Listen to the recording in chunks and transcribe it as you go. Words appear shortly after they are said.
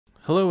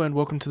Hello and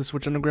welcome to the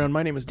Switch Underground.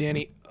 My name is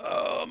Danny.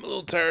 I'm a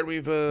little tired.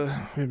 We've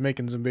been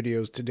making some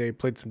videos today.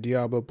 Played some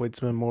Diablo, played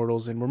some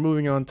Immortals, and we're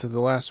moving on to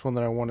the last one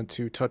that I wanted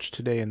to touch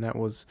today, and that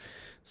was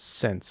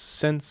Sense.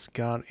 Sense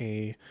got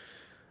a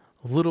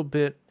little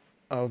bit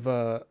of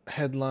a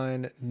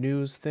headline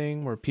news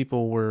thing where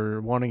people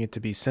were wanting it to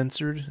be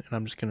censored, and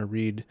I'm just going to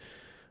read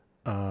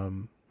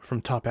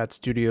from Top Hat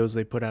Studios.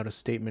 They put out a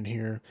statement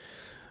here.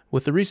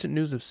 With the recent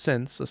news of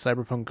Sense, a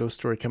Cyberpunk Ghost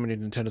Story coming to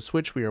Nintendo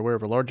Switch, we are aware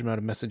of a large amount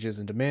of messages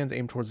and demands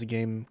aimed towards the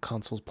game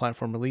console's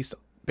platform release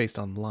based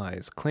on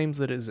lies, claims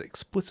that it is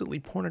explicitly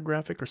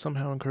pornographic or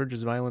somehow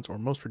encourages violence or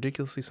most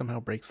ridiculously somehow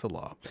breaks the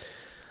law.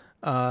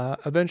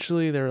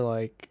 Eventually they're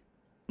like,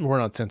 we're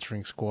not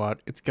censoring squat.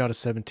 It's got a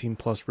 17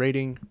 plus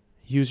rating.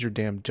 Use your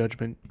damn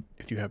judgment.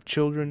 If you have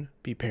children,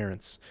 be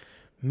parents.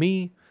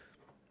 Me,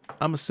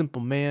 I'm a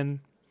simple man.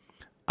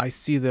 I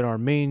see that our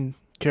main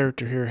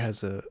character here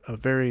has a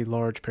very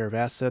large pair of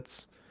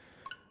assets,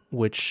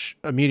 which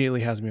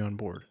immediately has me on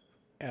board.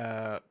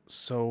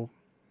 So,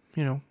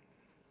 you know,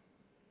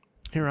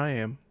 here I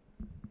am.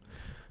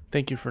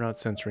 Thank you for not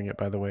censoring it,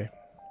 by the way.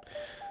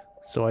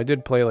 So I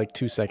did play like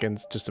 2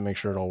 seconds just to make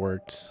sure it all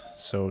worked.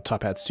 So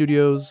Top Hat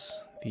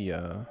Studios,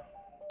 the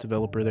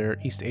developer there,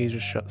 East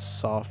Asia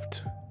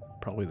Soft,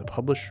 probably the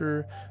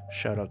publisher.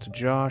 Shout out to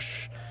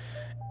Josh.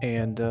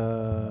 And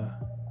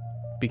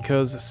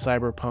because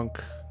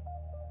Cyberpunk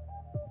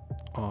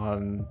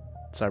on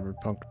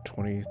Cyberpunk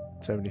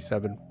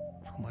 2077.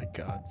 Oh my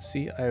god.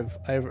 See, I've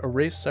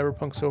erased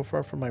Cyberpunk so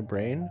far from my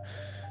brain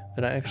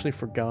that I actually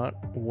forgot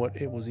what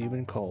it was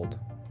even called.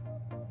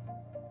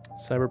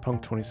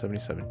 Cyberpunk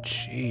 2077.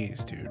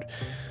 Jeez, dude.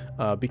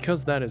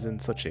 Because that is in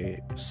such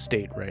a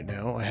state right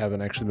now, I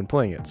haven't actually been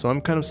playing it. So I'm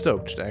kind of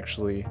stoked to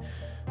actually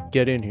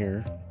get in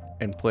here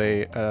and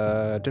play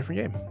a different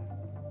game.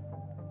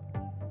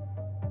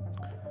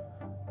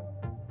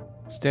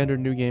 Standard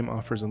new game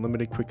offers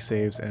unlimited quick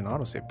saves and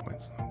autosave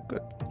points. Oh,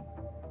 good.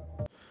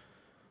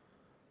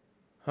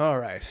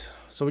 Alright,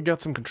 so we got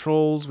some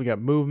controls, we got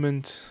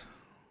movement.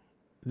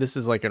 This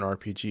is like an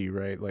RPG,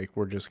 right? Like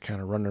we're just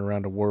kind of running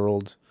around a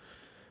world.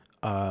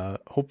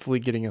 Hopefully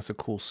getting us a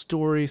cool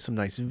story, some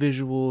nice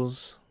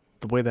visuals.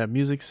 The way that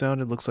music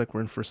sounded looks like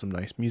we're in for some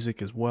nice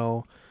music as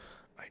well.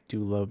 I do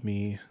love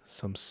me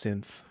some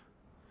synth.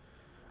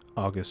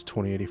 August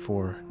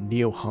 2084,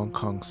 Neo Hong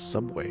Kong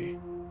Subway.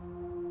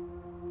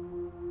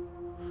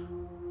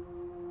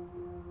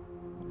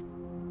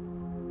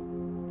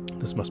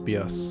 This must be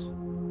us.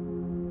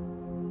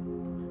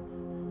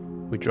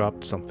 We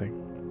dropped something.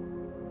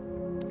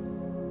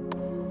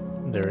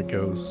 There it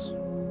goes.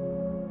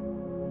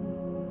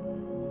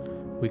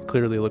 We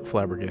clearly look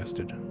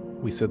flabbergasted.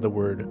 We said the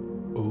word,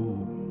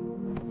 ooh.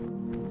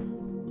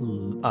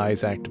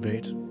 Eyes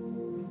activate.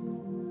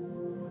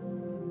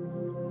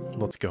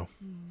 Let's go.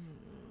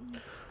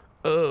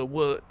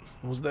 What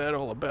was that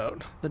all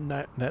about?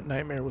 That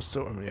nightmare was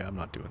so... yeah, I'm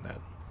not doing that.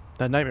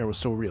 That nightmare was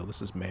so real.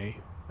 This is May.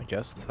 I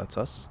guess that's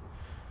us.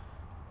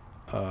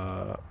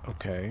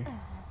 Okay.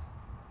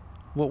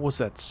 What was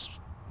that?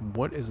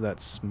 What is that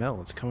smell?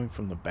 It's coming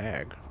from the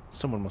bag.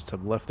 Someone must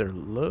have left their...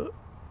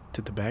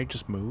 Did the bag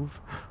just move?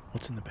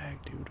 What's in the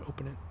bag, dude?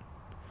 Open it.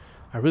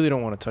 I really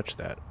don't want to touch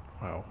that.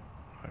 Wow.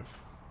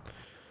 I've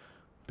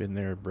been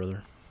there,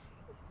 brother.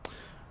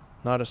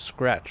 Not a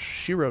scratch.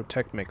 Shiro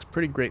Tech makes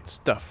pretty great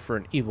stuff for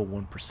an evil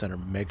 1%er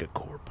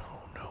megacorp.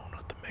 Oh no,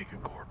 not the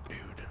megacorp,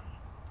 dude.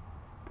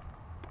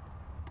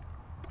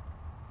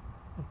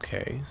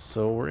 Okay,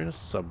 so we're in a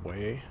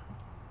subway.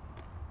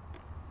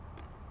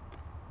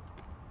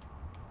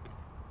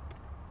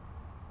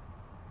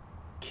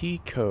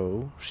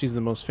 Kiko, she's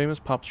the most famous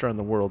pop star in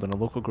the world and a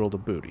local girl to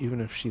boot. Even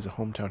if she's a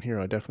hometown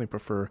hero, I definitely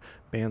prefer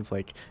bands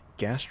like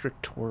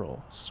Gastric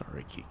Twirl.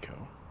 Sorry,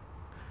 Kiko.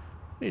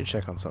 I need to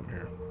check on something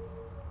here.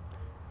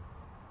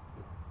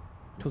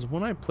 Because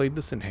when I played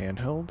this in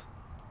handheld,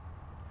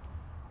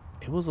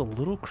 it was a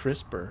little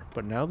crisper,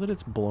 but now that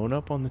it's blown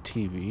up on the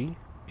TV,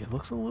 it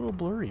looks a little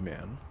blurry,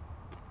 man.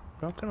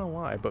 Not gonna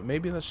lie, but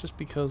maybe that's just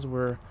because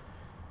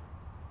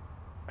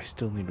I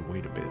still need to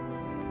wait a bit.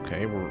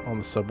 Okay, we're on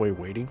the subway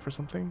waiting for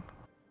something.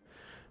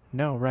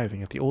 Now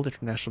arriving at the Old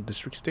International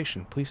District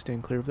Station. Please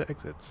stand clear of the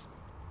exits.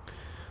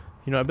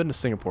 You know, I've been to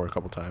Singapore a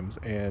couple times,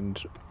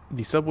 and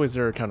the subways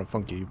there are kind of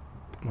funky.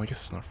 Well, I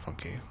guess it's not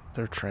funky.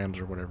 They're trams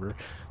or whatever.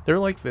 They're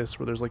like this,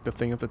 where there's like the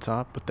thing at the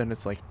top, but then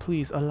it's like,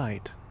 please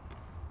alight.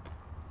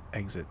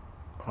 Exit.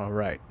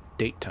 Alright,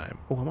 date time.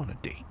 Oh, I'm on a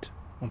date.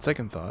 On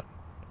second thought,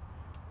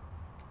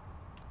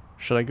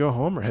 should I go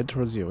home or head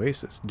towards the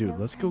Oasis? Dude,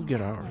 let's go get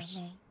ours.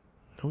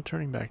 No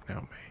turning back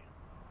now, May.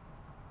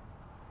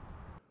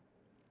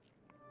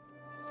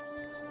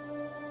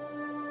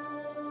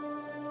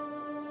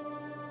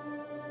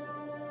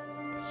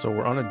 So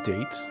we're on a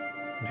date.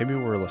 Maybe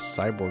we're a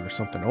cyborg or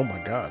something. Oh my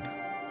god.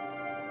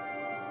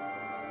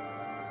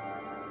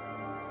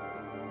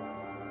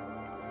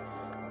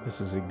 This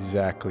is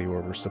exactly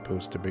where we're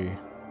supposed to be.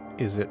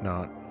 Is it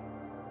not?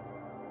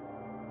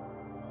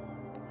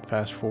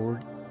 Fast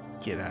forward.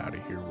 Get out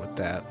of here with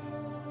that.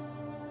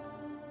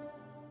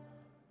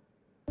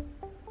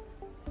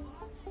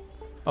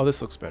 Oh,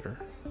 this looks better.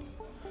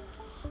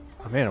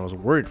 Oh man, I was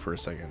worried for a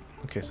second.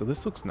 Okay, so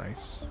this looks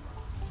nice.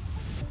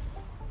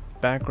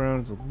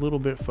 Background's a little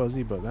bit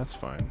fuzzy, but that's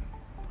fine.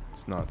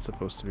 It's not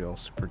supposed to be all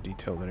super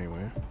detailed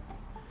anyway.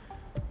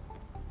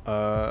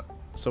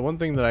 So one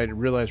thing that I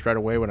realized right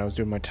away when I was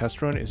doing my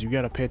test run is you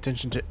gotta pay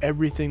attention to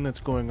everything that's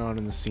going on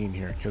in the scene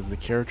here, because the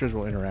characters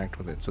will interact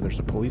with it. So there's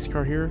a police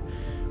car here.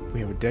 We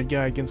have a dead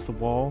guy against the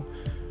wall.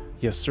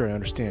 Yes, sir, I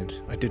understand.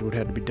 I did what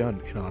had to be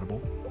done.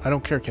 Inaudible. I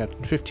don't care,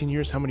 Captain. 15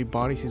 years, how many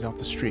bodies he's off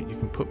the street? You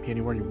can put me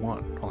anywhere you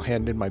want. I'll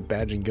hand in my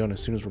badge and gun as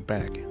soon as we're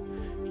back.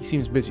 He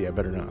seems busy. I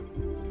better not.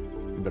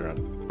 I better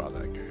not bother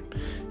that guy.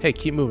 Hey,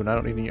 keep moving. I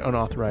don't need any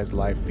unauthorized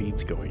live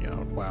feeds going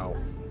out. Wow.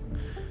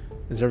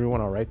 Is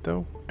everyone alright,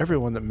 though?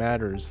 Everyone that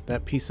matters.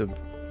 That piece of...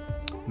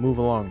 Move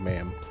along,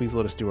 ma'am. Please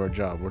let us do our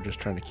job. We're just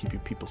trying to keep you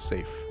people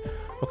safe.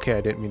 Okay,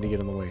 I didn't mean to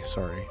get in the way.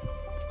 Sorry.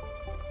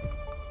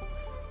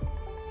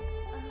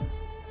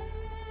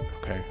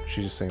 Okay,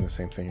 she's just saying the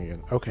same thing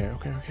again. Okay.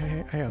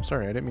 Hey, I'm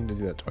sorry. I didn't mean to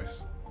do that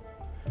twice.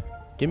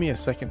 Give me a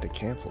second to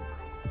cancel,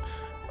 bro.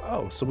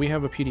 Oh, so we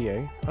have a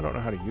PDA. I don't know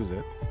how to use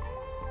it.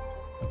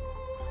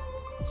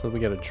 So we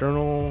got a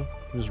journal.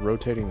 I'm just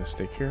rotating the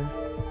stick here.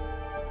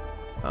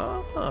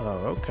 Oh,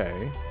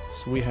 okay.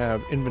 So we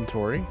have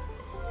inventory.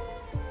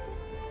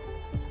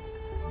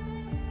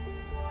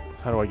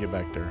 How do I get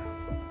back there?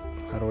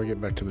 How do I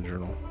get back to the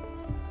journal?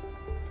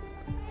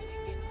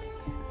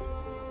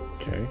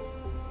 Okay.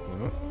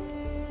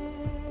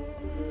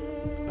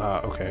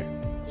 Okay.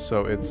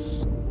 So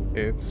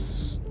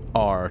it's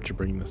R to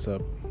bring this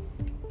up.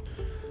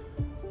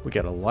 We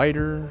got a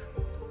lighter.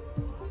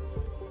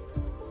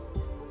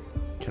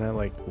 Can I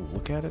like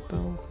look at it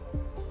though?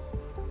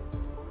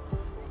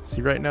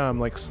 See, right now I'm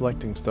like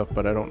selecting stuff,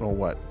 but I don't know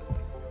what.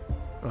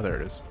 Oh,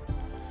 there it is.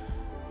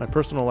 My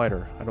personal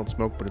lighter. I don't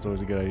smoke, but it's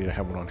always a good idea to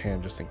have one on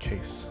hand just in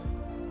case.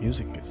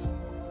 Music is...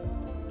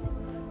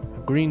 A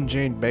green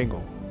jade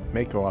bagel.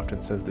 Mako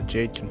often says that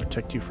jade can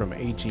protect you from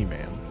AG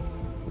man.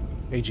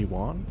 AG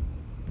Wan?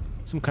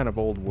 Some kind of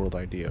old world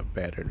idea of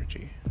bad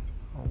energy.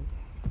 Oh.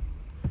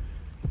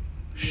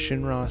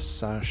 Shinra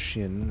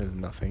Sashin is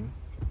nothing.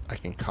 I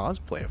can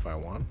cosplay if I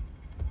want.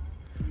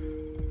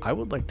 I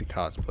would like to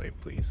cosplay,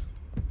 please.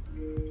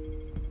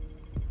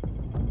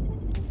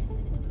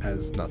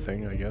 As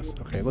nothing, I guess.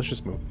 Okay, let's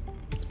just move.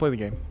 Let's play the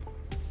game.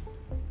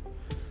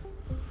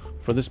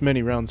 For this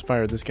many rounds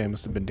fired, this guy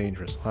must have been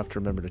dangerous. I'll have to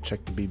remember to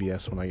check the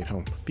BBS when I get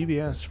home.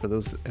 BBS, for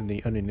those in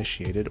the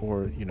uninitiated,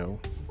 or, you know,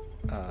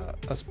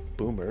 us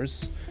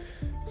boomers,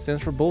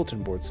 stands for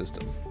Bulletin Board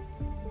System.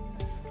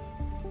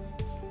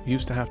 You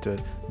used to have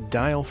to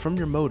dial from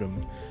your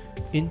modem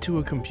into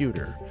a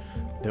computer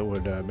that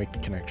would make the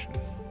connection.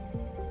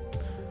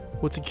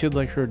 What's a kid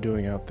like her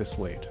doing out this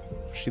late?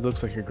 She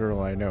looks like a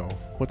girl I know.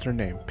 What's her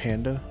name?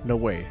 Panda? No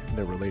way.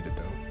 They're related,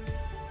 though.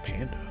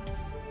 Panda.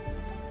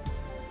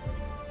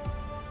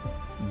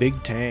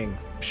 Big Tang.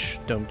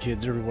 Psh, dumb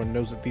kids. Everyone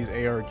knows that these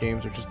AR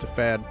games are just a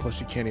fad. Plus,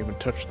 you can't even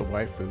touch the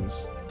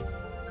waifus.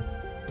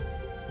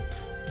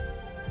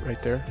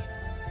 Right there.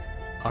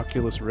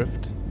 Oculus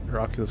Rift. Or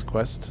Oculus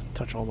Quest.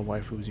 Touch all the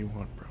waifus you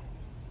want, bro.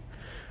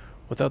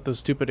 Without those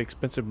stupid,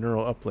 expensive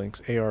neural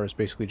uplinks, AR is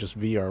basically just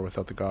VR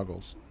without the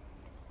goggles.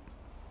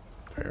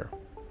 Fair.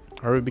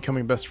 Are we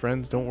becoming best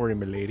friends? Don't worry,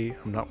 milady.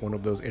 I'm not one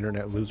of those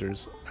internet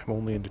losers. I'm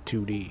only into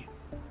 2D.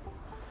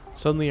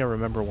 Suddenly I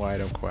remember why I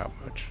don't go out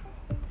much.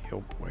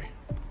 Yo boy.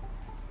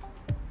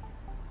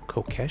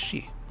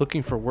 Kokeshi.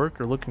 Looking for work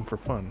or looking for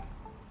fun?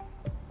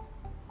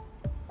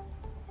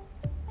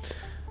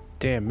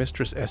 Damn,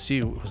 Mistress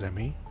SU. Was that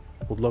me?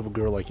 Would love a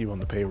girl like you on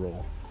the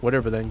payroll.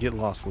 Whatever then, get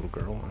lost, little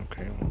girl.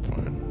 Okay, I'm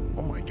fine.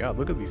 Oh my god,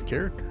 look at these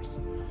characters.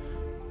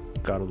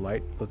 Got a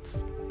light.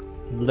 Let's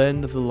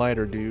lend the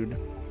lighter, dude.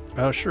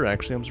 Sure,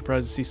 actually, I'm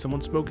surprised to see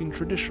someone smoking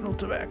traditional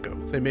tobacco.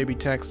 They may be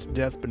taxed to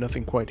death, but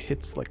nothing quite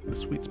hits like the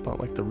sweet spot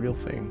like the real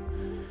thing.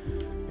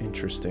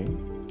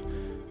 Interesting.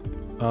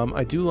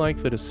 I do like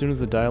that as soon as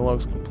the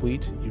dialogue's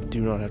complete, you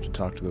do not have to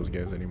talk to those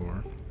guys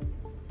anymore.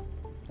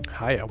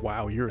 Hiya,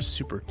 wow, you're a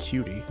super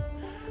cutie.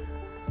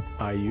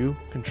 IU,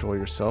 control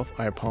yourself.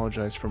 I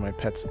apologize for my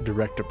pet's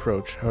direct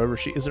approach. However,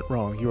 she isn't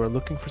wrong. You are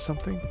looking for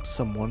something?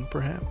 Someone,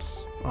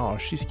 perhaps? Aw,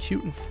 she's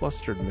cute and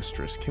flustered,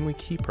 mistress. Can we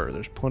keep her?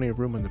 There's plenty of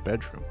room in the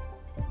bedroom.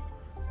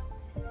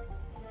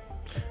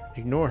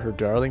 Ignore her,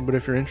 darling, but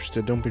if you're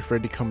interested, don't be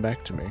afraid to come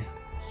back to me.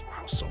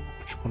 Wow, so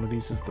which one of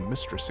these is the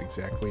mistress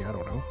exactly? I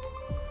don't know.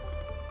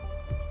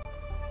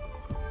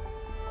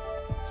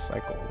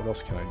 Cycle. What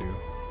else can I do?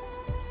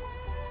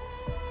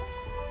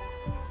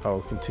 Oh,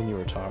 continue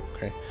or talk.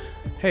 Okay.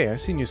 Hey, I've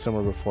seen you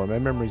somewhere before. My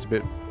memory's a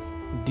bit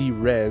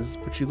de-res,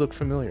 but you look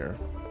familiar.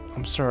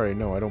 I'm sorry.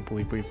 No, I don't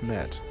believe we've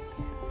met.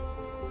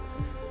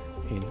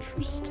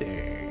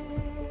 Interesting.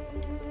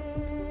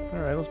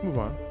 Alright, let's move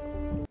on.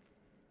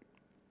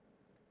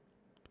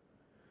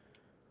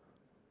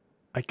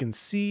 I can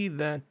see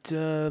that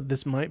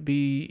this might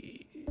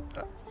be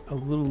a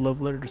little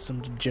love letter to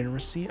some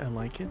degeneracy. I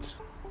like it.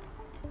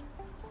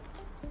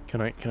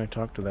 Can I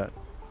talk to that?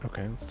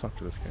 Okay, let's talk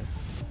to this guy.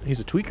 He's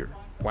a tweaker.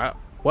 Wow.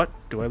 What?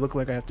 Do I look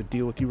like I have to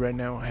deal with you right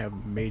now? I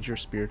have major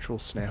spiritual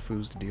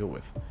snafus to deal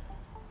with.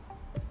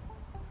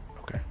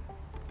 Okay.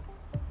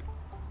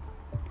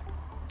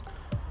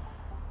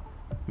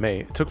 May,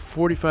 it took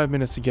 45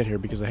 minutes to get here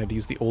because I had to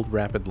use the old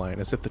rapid line,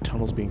 as if the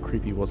tunnels being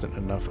creepy wasn't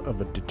enough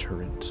of a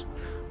deterrent.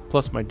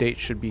 Plus, my date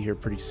should be here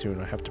pretty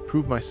soon. I have to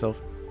prove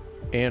myself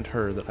and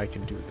her that I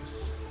can do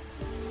this.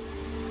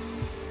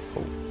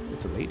 Oh,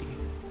 it's a lady.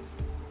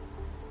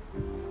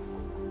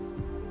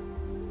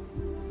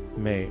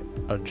 May,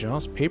 a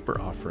Joss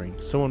paper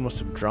offering. Someone must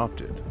have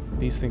dropped it.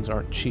 These things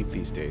aren't cheap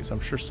these days. I'm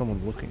sure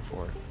someone's looking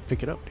for it.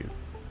 Pick it up, dude.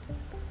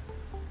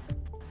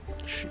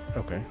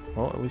 Okay,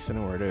 well, at least I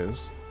know where it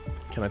is.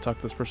 Can I talk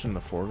to this person in the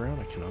foreground?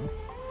 I cannot.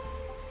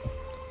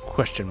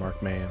 Question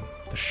mark man.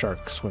 The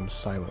shark swims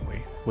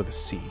silently with a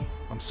C.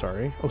 I'm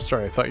sorry. Oh,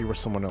 sorry, I thought you were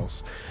someone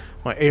else.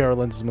 My AR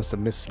lenses must have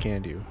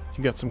misscanned you.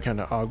 You got some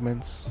kind of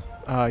augments?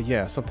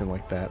 Yeah, something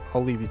like that.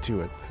 I'll leave you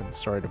to it, and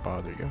sorry to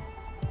bother you.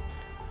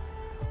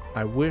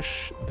 I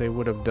wish they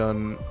would have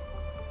done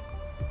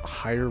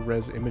higher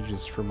res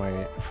images for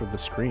the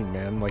screen,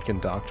 man, like in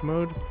docked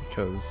mode,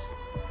 because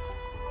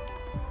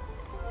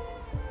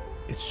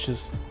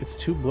it's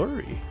too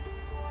blurry.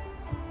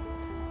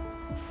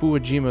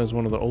 Fuwajima is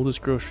one of the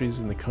oldest groceries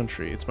in the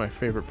country. It's my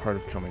favorite part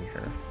of coming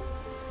here.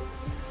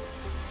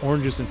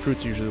 Oranges and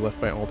fruits are usually left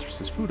by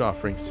altars as food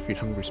offerings to feed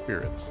hungry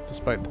spirits.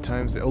 Despite the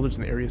times, the elders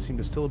in the area seem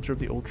to still observe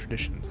the old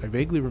traditions. I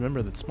vaguely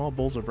remember that small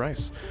bowls of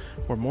rice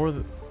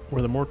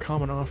were the more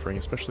common offering,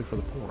 especially for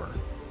the poor.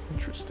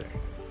 Interesting.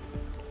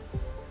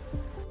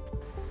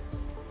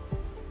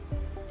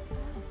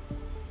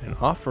 An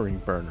offering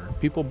burner.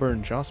 People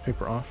burn joss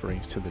paper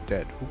offerings to the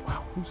dead. Oh,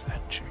 wow, who's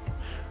that chick?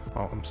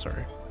 Oh, I'm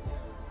sorry.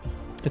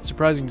 It's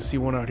surprising to see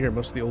one out here.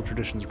 Most of the old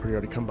traditions are pretty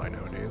hard to come by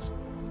nowadays.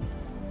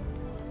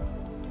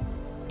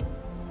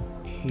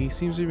 He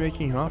seems to be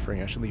making an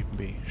offering. I should leave him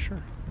be.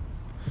 Sure.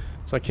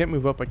 So I can't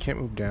move up. I can't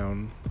move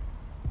down.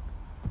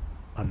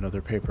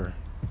 Another paper.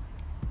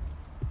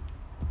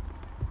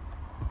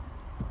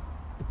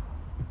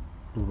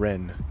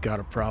 Ren, got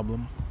a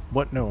problem?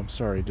 What? No, I'm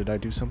sorry. Did I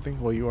do something?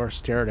 Well, you are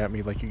staring at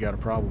me like you got a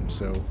problem,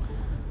 so...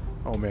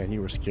 Oh man, you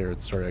were scared.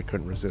 Sorry, I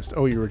couldn't resist.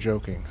 Oh, you were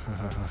joking.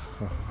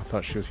 I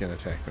thought she was gonna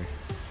attack me.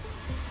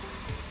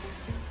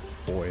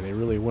 Boy, they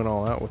really went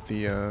all out with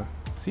the,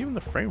 See, even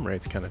the frame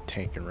rate's kind of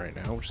tanking right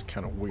now, which is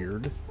kind of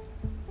weird.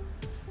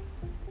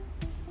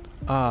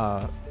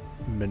 Minorimiya,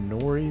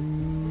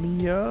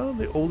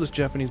 the oldest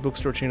Japanese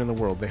bookstore chain in the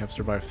world. They have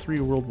survived 3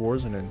 world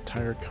wars and an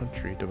entire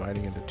country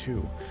dividing into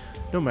 2.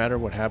 No matter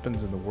what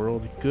happens in the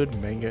world, good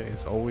manga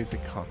is always a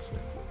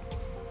constant.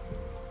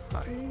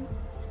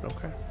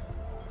 Okay.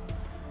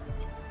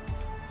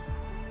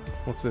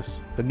 What's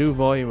this? The new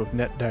volume of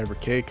Net Diver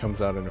K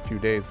comes out in a few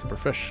days. The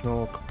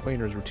professional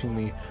complainers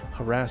routinely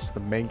harass the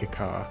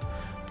mangaka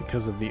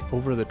because of the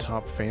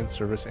over-the-top fan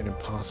service and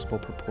impossible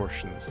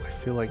proportions. I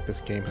feel like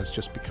this game has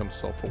just become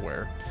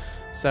self-aware.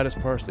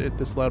 Saddest part is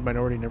this loud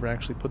minority never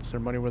actually puts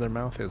their money where their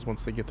mouth is.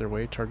 Once they get their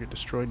way, target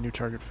destroyed, new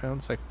target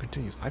found, cycle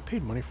continues. I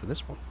paid money for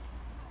this one.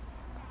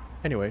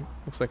 Anyway,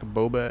 looks like a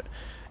boba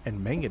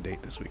and manga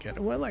date this weekend.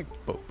 Oh, I like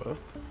boba.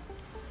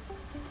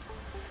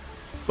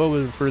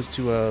 Boba refers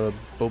to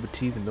boba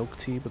tea, the milk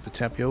tea, but the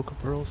tapioca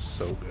pearls,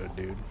 so good,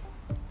 dude.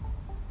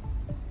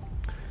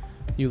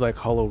 You like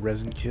hollow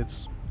resin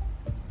kits?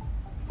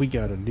 We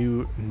got a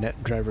new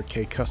Net Driver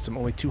K custom,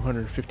 only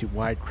 250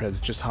 Y creds.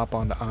 Just hop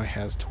on to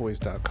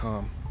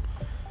ihaztoys.com.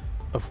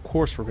 Of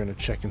course we're going to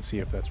check and see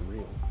if that's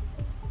real.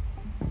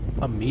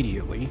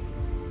 Immediately.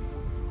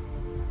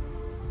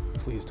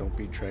 Please don't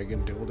be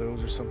dragon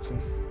dildos or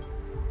something.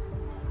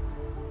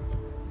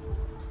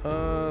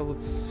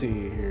 Let's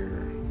see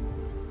here.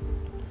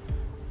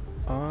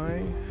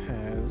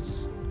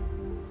 ihaztoys.com.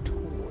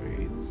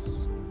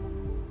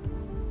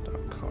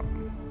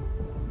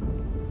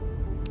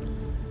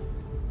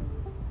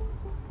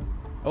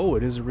 Oh,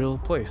 it is a real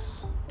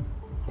place.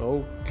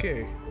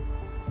 Okay.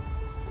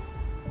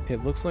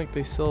 It looks like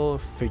they sell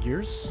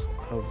figures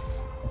of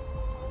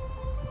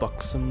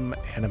buxom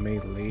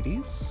anime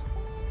ladies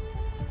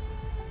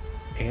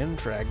and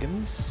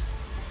dragons,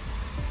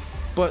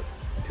 but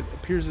it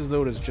appears as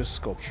though it is just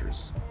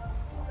sculptures.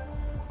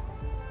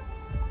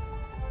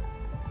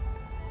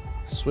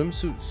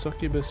 Swimsuit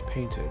succubus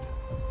painted.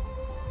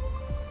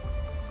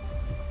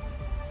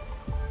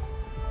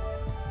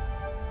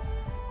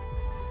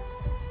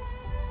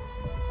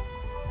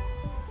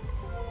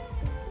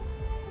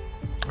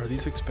 Are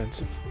these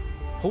expensive?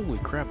 Holy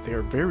crap, they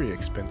are very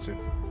expensive.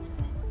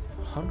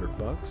 $100,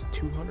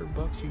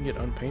 $200? You can get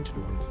unpainted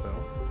ones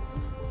though.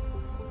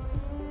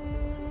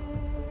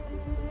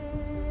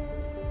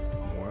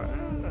 Wow,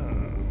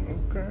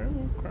 okay.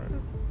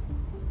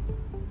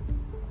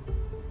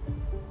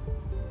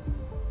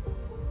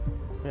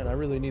 Man, I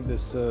really need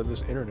this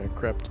this internet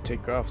crap to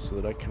take off so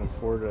that I can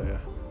afford a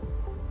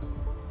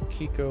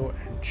Kiko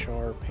and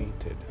Char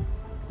painted.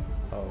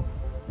 Oh,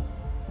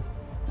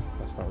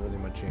 that's not really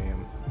my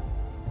jam.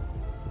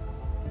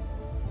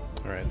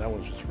 All right, that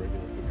one's just a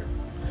regular figure.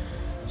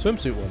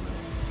 Swimsuit one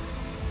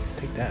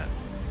though. Take that.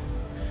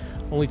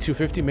 Only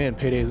 $250? Man,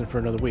 payday isn't for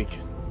another week.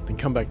 Then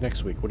come back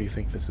next week. What do you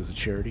think? This is a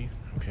charity?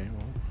 Okay,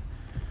 well.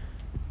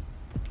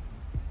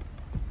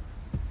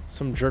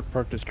 Some jerk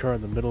parked his car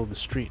in the middle of the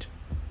street.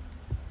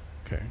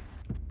 Okay.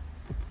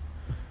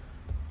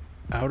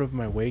 Out of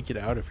my way, get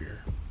out of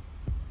here.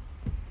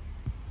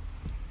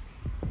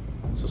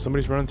 So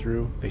somebody's running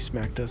through, they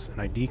smacked us, an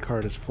ID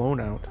card has flown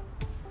out.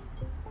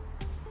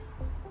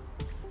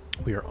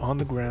 We are on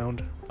the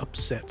ground,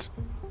 upset.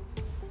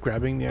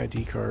 Grabbing the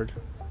ID card.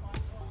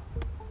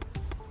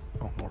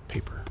 Oh, more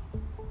paper.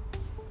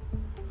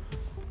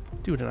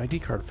 Dude, an ID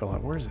card fell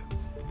out. Where is it?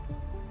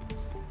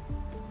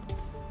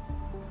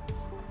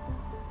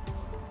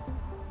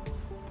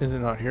 Is it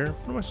not here?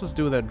 What am I supposed to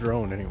do with that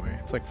drone anyway?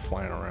 It's like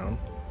flying around.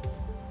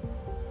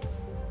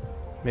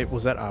 Maybe,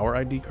 was that our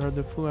ID card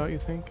that flew out, you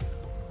think?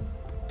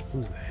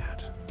 Who's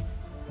that?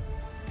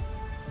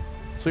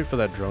 Let's wait for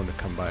that drone to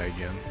come by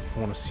again. I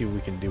want to see what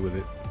we can do with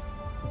it.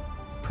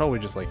 Probably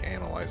just like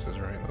analyzes,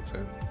 right? That's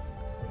it.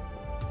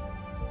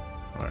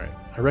 Alright.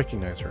 I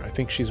recognize her. I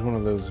think she's one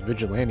of those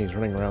vigilantes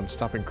running around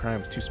stopping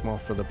crimes too small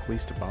for the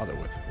police to bother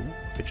with. Ooh,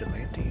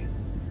 vigilante.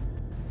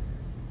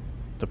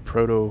 The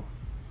proto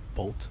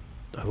bolt.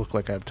 I look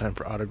like I have time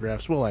for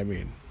autographs. Well, I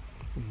mean,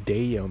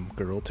 damn,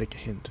 girl, take a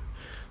hint.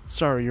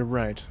 Sorry, you're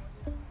right.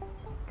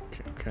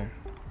 Okay, okay.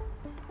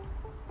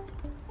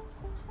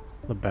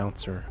 The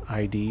bouncer.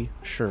 ID?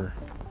 Sure.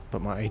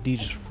 But my ID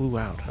just flew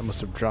out. I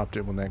must have dropped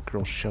it when that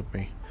girl shoved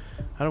me.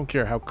 I don't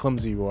care how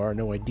clumsy you are.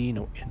 No ID,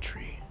 no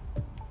entry.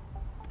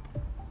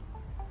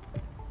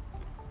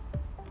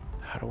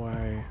 How do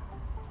I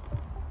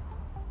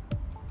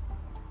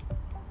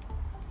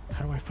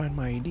find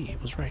my ID?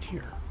 It was right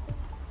here.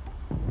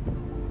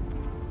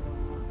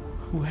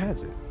 Who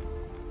has it?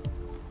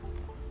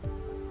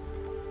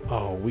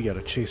 Oh, we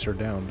gotta chase her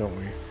down, don't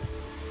we?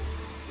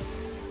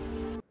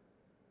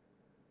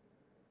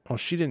 Oh,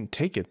 she didn't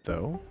take it,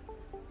 though.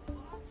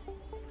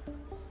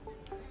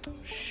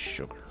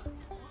 Sugar.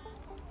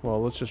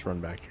 Well, let's just run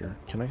back here.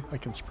 Can I? I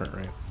can sprint,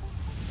 right?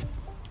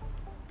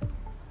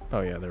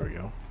 Oh, yeah, there we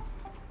go.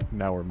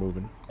 Now we're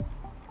moving.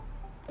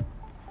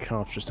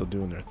 Cops are still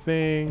doing their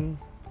thing.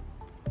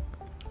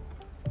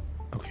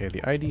 Okay,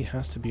 the ID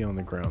has to be on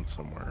the ground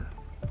somewhere.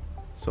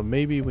 So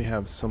maybe we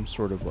have some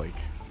sort of, like,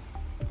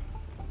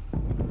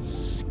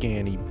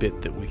 scanny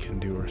bit that we can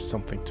do or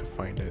something to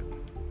find it.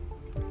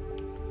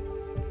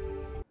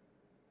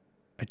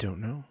 I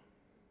don't know.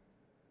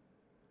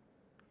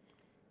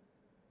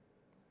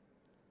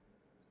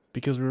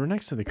 Because we were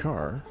next to the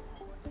car.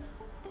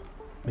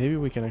 Maybe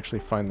we can actually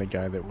find the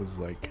guy that was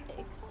like...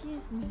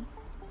 Excuse me.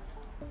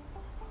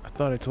 I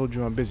thought I told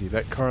you I'm busy.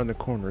 That car in the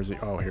corner is...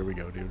 Oh, here we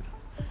go, dude.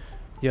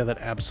 Yeah, that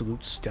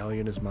absolute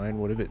stallion is mine.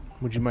 What of it?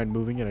 Would you mind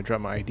moving it? I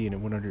dropped my ID and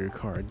it went under your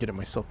car. I'd get it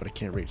myself, but I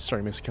can't reach.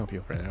 Sorry, Miss, I can't help you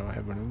up right now. I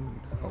have one...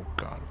 Oh,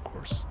 God, of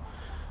course.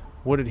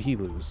 What did he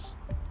lose?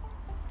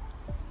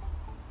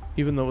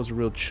 Even though it was a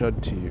real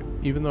chud to you.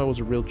 Even though I was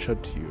a real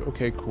chud to you.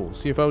 Okay, cool.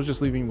 See, if I was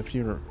just leaving the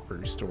funerary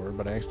store,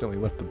 but I accidentally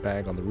left the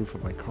bag on the roof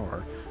of my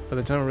car, by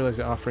the time I realized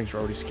the offerings were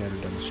already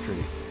scattered down the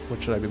street.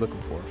 What should I be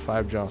looking for?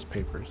 5 Jaws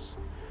papers.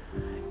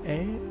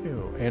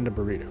 Ew. And a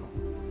burrito.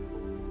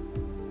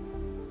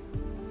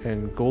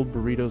 And gold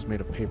burritos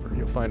made of paper.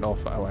 You'll find all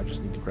 5. Oh, I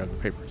just need to grab the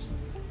papers.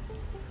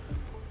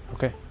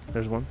 Okay,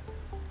 there's one.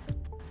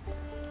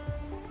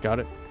 Got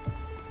it.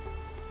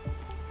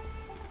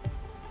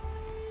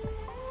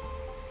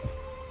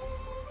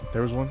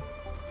 There was one.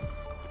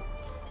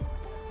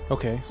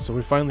 Okay, so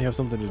we finally have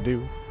something to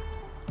do.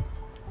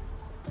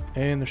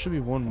 And there should be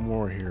one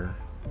more here.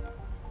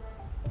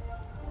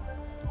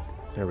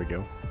 There we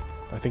go.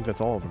 I think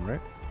that's all of them, right?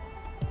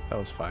 That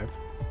was 5.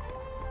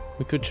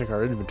 We could check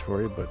our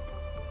inventory, but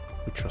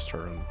we trust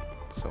our own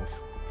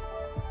self.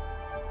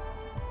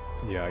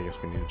 Yeah, I guess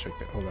we need to check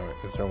that. Oh, no,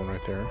 is there one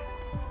right there?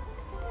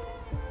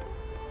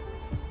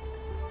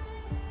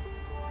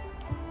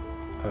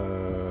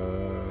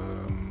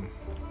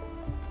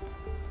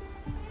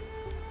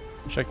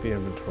 Check the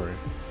inventory.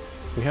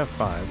 We have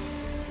 5.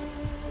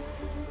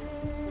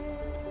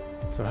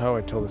 So how do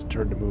I tell this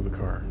turd to move the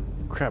car?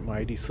 Crap, my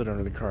ID slid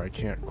under the car. I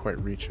can't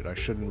quite reach it. I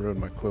shouldn't ruin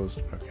my clothes.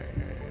 Okay,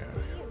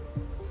 yeah.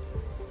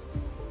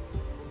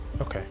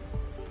 Okay.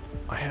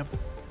 I have the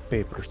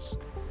papers.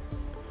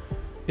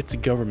 It's a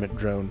government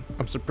drone.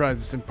 I'm surprised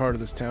it's in part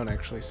of this town,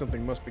 actually.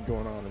 Something must be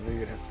going on, and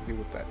maybe it has to do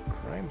with that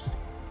crime scene.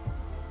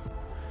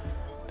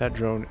 That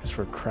drone is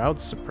for crowd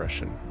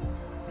suppression.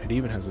 It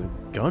even has a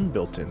gun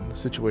built in. The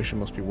situation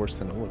must be worse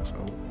than it looks.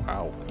 Oh,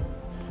 wow.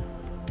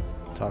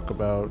 Talk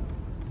about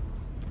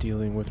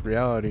dealing with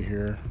reality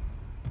here.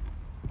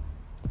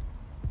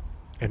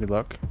 Any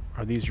luck?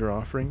 Are these your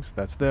offerings?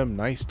 That's them.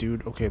 Nice,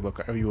 dude. Okay, look,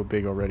 I owe you a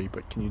big already,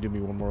 but can you do me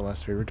one more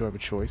last favor? Do I have a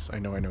choice? I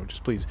know.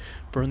 Just please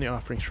burn the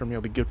offerings for me.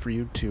 I'll be good for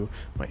you, too.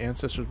 My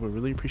ancestors would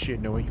really appreciate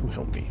knowing who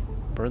helped me.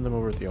 Burn them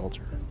over at the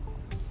altar.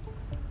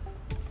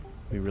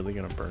 We really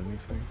gonna burn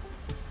these things?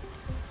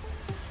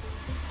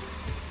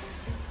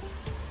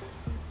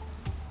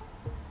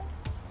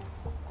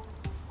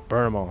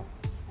 Burn them all.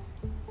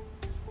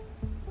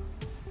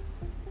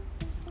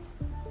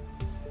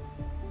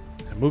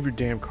 Move your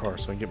damn car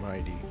so I can get my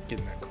ID. Get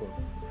in that club.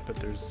 But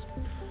there's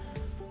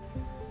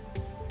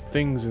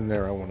things in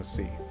there I want to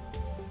see.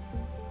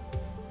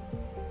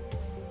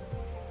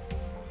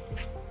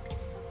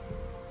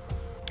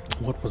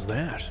 What was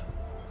that?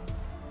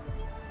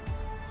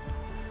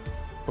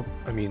 Oh,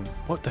 I mean,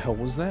 what the hell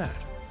was that?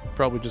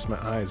 Probably just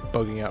my eyes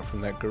bugging out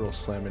from that girl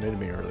slamming into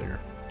me earlier.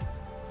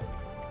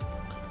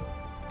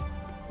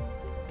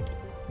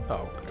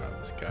 Oh god,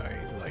 this guy,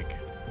 he's like...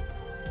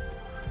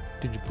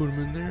 Did you put him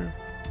in there?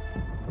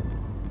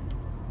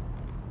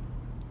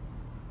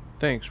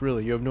 Thanks,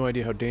 really. You have no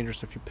idea how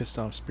dangerous a few pissed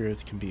off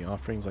spirits can be.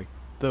 Offerings like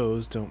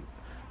those don't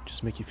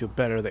just make you feel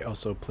better, they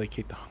also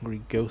placate the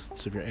hungry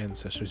ghosts of your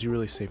ancestors. You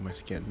really saved my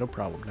skin. No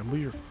problem. Now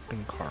move your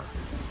fucking car.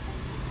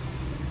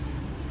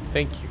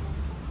 Thank you.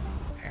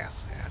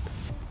 Asshat.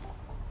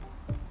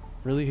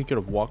 Really? He could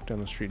have walked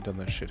down the street and done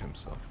that shit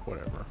himself.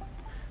 Whatever.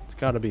 It's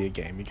gotta be a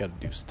game. You gotta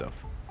do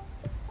stuff.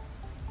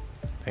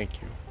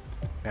 Thank you.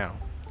 Now,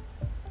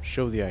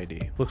 show the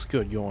ID. Looks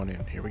good. Go on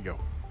in. Here we go.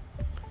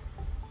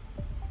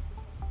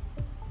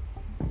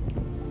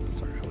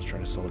 Sorry, I was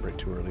trying to celebrate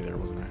too early there,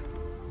 wasn't I?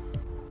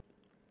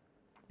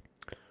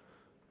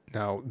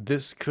 Now,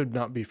 this could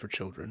not be for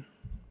children.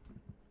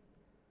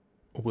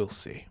 We'll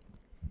see.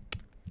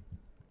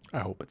 I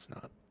hope it's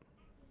not.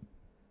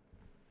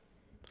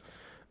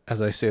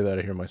 As I say that,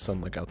 I hear my son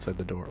like outside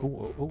the door.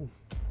 Oh, oh, oh.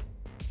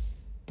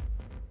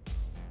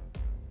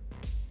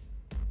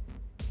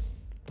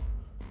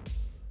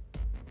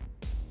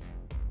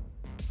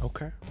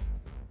 Okay.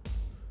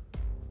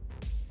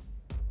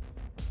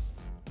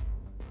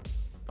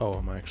 Oh,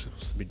 am I actually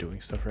supposed to be doing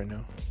stuff right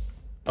now?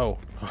 Oh.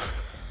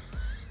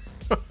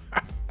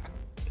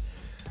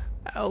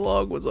 How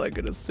long was I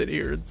gonna sit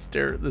here and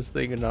stare at this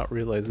thing and not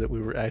realize that we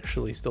were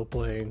actually still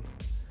playing?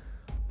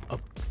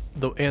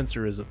 The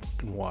answer is a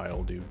fucking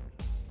while, dude.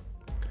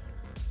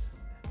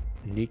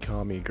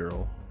 Nikami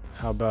girl.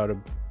 How about a...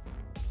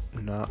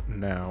 Not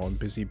now. I'm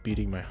busy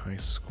beating my high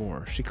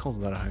score. She calls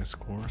that a high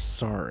score?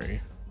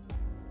 Sorry.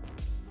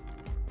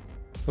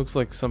 Looks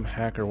like some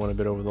hacker went a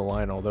bit over the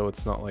line, although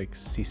it's not like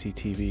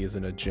CCTV is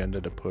an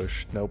agenda to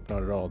push. Nope,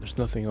 not at all. There's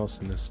nothing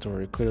else in this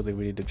story. Clearly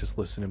we need to just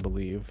listen and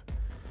believe.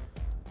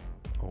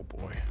 Oh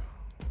boy.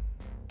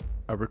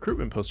 A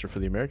recruitment poster for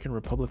the American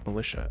Republic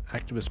Militia.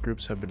 Activist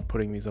groups have been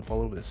putting these up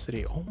all over the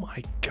city. Oh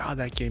my god,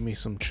 that gave me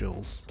some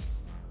chills.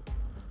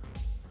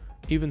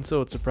 Even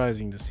so, it's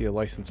surprising to see a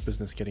licensed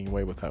business getting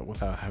away with that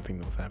without having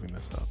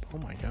this up. Oh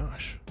my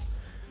gosh.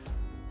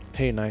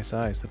 Hey, nice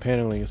eyes. The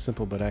paneling is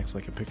simple but acts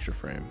like a picture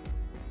frame.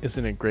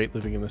 Isn't it great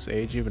living in this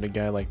age? Even a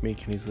guy like me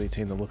can easily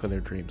attain the look of their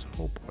dreams.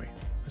 Oh boy.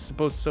 I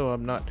suppose so.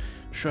 I'm not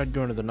sure I'd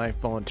go into the knife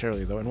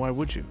voluntarily though, and why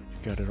would you?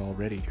 You got it all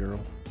ready, girl.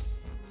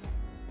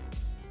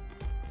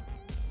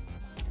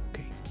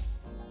 Okay.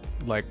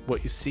 Like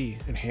what you see.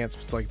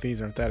 Enhancements like these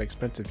aren't that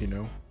expensive, you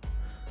know.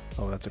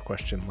 Oh, that's a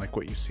question. Like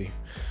what you see.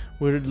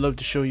 Would love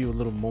to show you a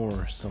little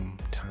more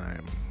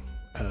sometime.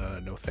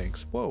 No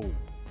thanks. Whoa.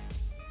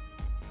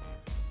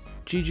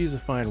 Gigi's a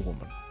fine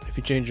woman. If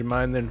you change your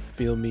mind, then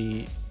feel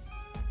me.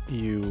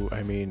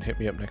 I mean, hit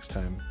me up next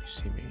time you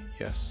see me.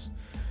 Yes.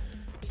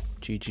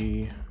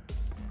 Gigi.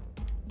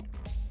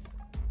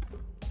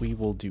 We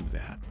will do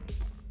that.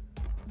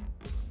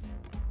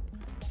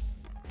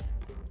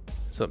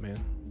 What's up, man?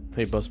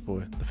 Hey,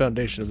 busboy. The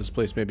foundation of this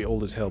place may be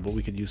old as hell, but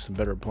we could use some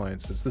better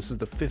appliances. This is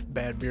the 5th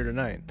bad beer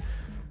tonight.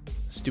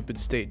 Stupid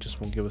state just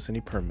won't give us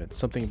any permits.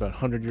 Something about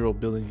 100-year-old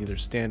buildings either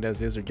stand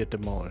as is or get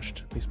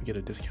demolished. At least we get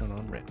a discount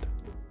on rent.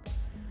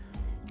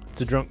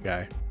 It's a drunk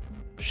guy.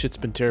 Shit's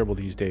been terrible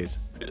these days.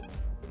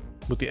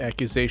 With the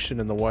accusation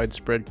and the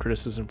widespread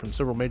criticism from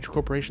several major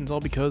corporations,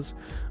 all because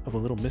of a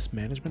little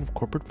mismanagement of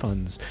corporate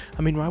funds.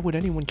 I mean, why would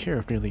anyone care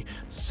if nearly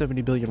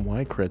 70 billion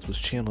Y credits was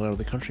channeled out of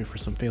the country for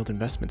some failed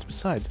investments?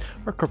 Besides,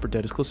 our corporate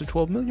debt is close to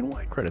 12 million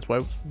Y credits.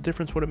 What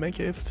difference would it make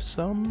if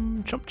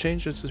some chump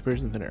change just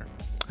disappears in thin air?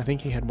 I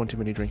think he had one too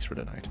many drinks for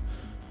tonight.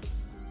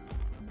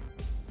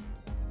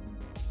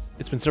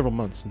 It's been several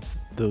months since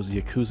those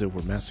Yakuza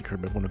were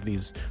massacred by one of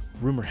these.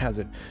 Rumor has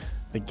it,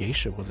 the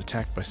geisha was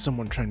attacked by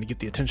someone trying to get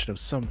the attention of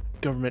some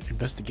government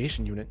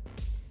investigation unit.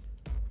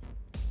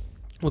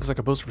 Looks like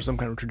a poster for some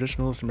kind of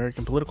traditionalist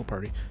American political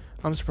party.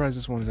 I'm surprised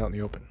this one is out in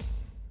the open.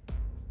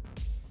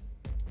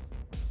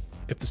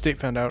 If the state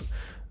found out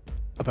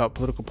about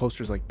political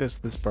posters like this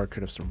bar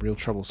could have some real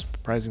trouble.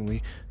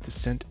 Surprisingly,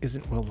 dissent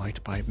isn't well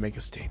liked by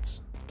megastates.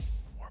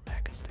 Or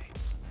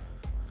megastates.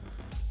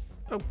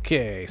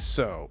 Okay,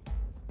 so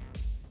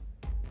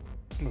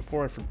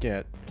before I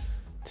forget,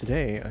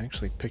 today I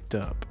actually picked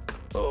up...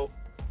 Oh!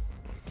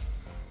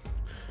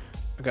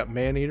 I got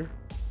Maneater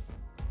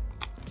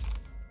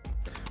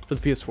for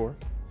the PS4.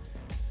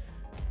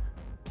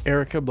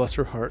 Erica, bless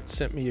her heart,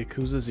 sent me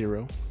Yakuza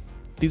 0.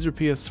 These are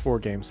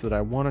PS4 games that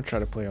I want to try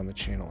to play on the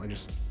channel. I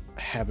just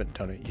haven't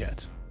done it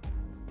yet.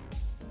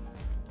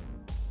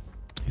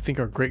 You think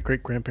our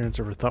great-great-grandparents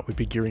ever thought we'd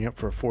be gearing up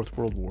for a 4th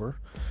World War?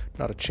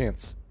 Not a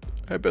chance.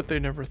 I bet they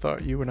never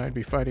thought you and I'd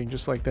be fighting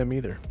just like them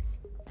either.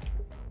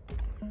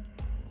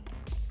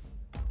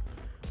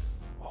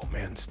 Oh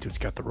man, this dude's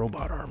got the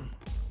robot arm.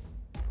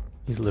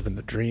 He's living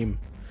the dream.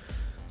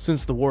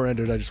 Since the war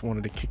ended, I just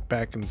wanted to kick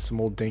back in some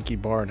old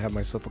danky bar and have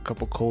myself a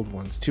couple cold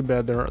ones. Too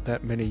bad there aren't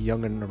that many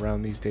young'un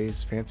around these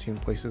days, fancying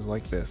places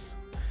like this.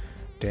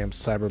 Damn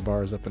cyber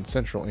bars up in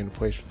Central ain't a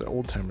place for the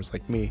old-timers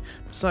like me.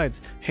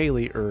 Besides,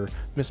 Haley,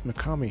 Miss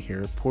Mikami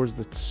here, pours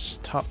the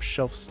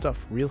top-shelf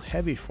stuff real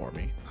heavy for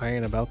me. I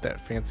ain't about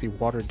that fancy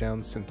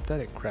watered-down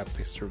synthetic crap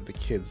they serve the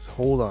kids.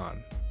 Hold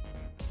on.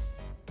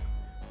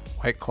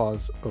 White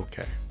Claws,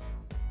 okay.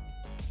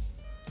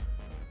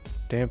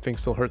 Damn thing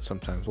still hurts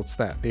sometimes. What's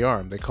that? The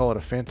arm. They call it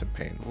a phantom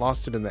pain.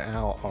 Lost it in the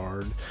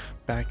Al-Ard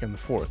back in the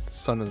 4th.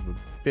 Son of a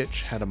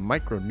bitch had a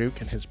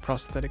micro-nuke in his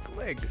prosthetic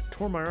leg.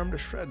 Tore my arm to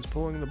shreds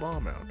pulling the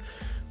bomb out.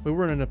 We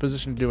weren't in a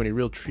position to do any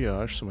real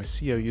triage, so my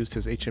CO used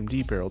his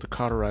HMD barrel to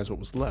cauterize what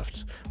was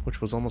left, which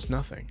was almost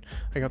nothing.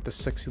 I got this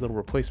sexy little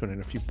replacement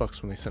and a few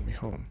bucks when they sent me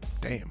home.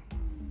 Damn.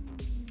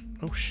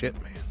 Oh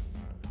shit, man.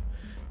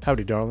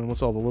 Howdy, darling. What's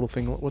a little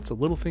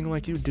thing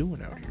like you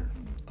doing out here?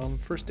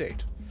 First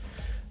date.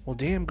 Well,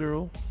 damn,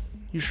 girl.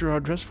 You sure are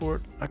dressed for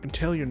it. I can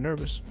tell you're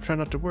nervous. Try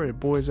not to worry.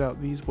 Boys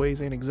out these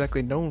ways ain't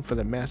exactly known for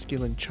their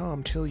masculine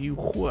charm. Tell you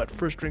what,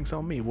 first drinks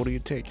on me. What do you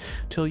take?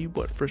 Tell you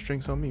what, first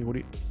drinks on me. What do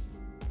you...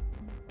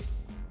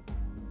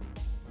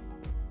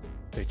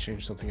 They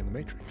changed something in the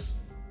Matrix.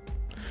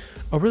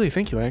 Oh, really?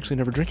 Thank you. I actually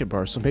never drink at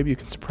bars, so maybe you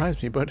can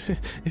surprise me. But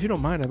if you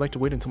don't mind, I'd like to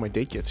wait until my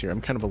date gets here.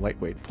 I'm kind of a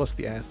lightweight. Plus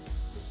the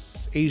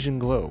Asian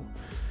glow.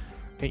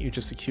 Ain't you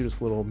just the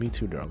cutest little Me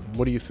Too, darling?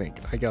 What do you think?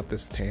 I got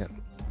this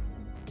tan.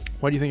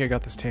 Why do you think I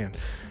got this tan?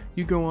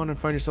 You go on and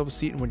find yourself a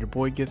seat, and when your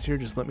boy gets here,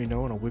 just let me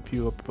know, and I'll whip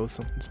you up both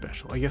something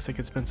special. I guess I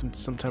could spend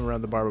some time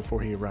around the bar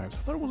before he arrives. I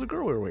thought it was a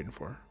girl we were waiting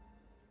for.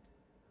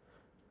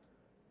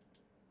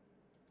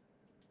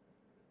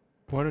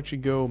 Why don't you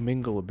go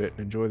mingle a bit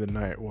and enjoy the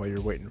night while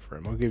you're waiting for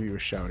him? I'll give you a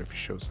shout if he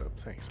shows up.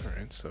 Thanks.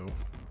 Alright, so...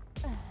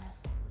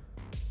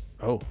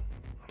 Oh.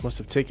 I must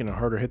have taken a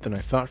harder hit than I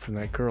thought from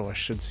that girl. I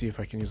should see if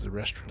I can use the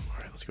restroom.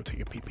 Alright, let's go take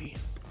a pee-pee.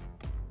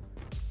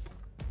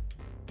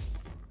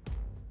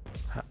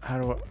 How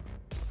do I...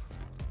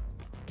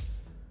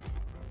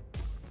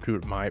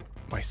 Dude, my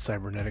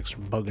cybernetics are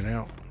bugging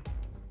out.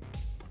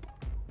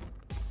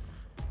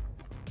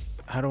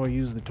 How do I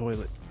use the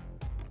toilet?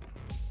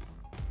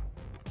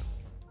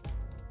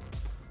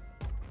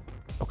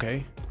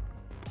 Okay.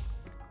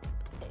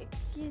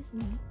 Excuse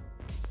me.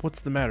 What's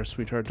the matter,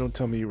 sweetheart? Don't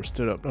tell me you were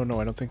stood up. Oh, no,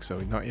 I don't think so.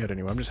 Not yet,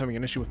 anyway. I'm just having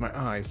an issue with my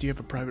eyes. Do you have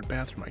a private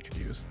bathroom I could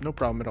use? No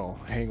problem at all.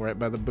 I hang right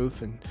by the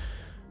booth and...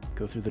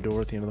 go through the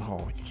door at the end of the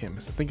hall. You can't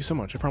miss it. Thank you so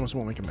much. I promise I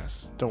won't make a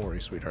mess. Don't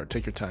worry, sweetheart.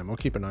 Take your time. I'll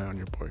keep an eye on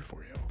your boy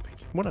for you.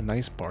 Thank you. What a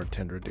nice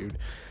bartender, dude.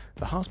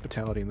 The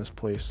hospitality in this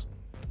place,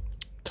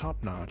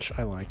 top notch.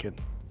 I like it.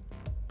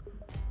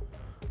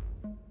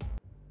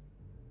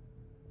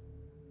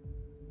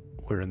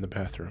 We're in the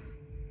bathroom,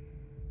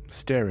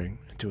 staring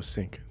into a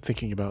sink,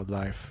 thinking about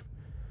life.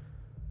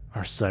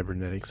 Our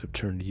cybernetics have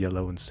turned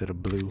yellow instead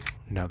of blue.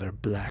 Now they're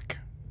black.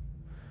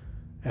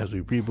 As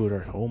we reboot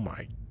our... Oh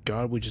my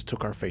God, we just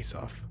took our face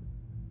off.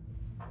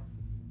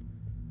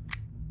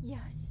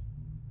 Yes.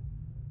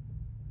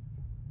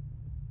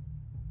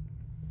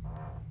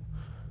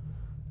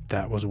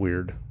 That was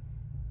weird.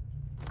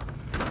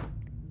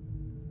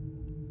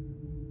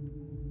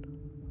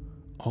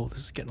 Oh, this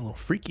is getting a little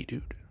freaky,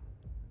 dude.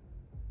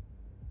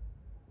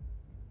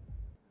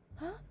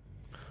 Huh?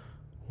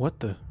 What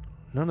the?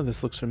 None of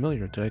this looks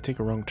familiar. Did I take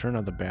a wrong turn out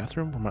of the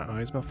bathroom? Were my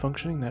eyes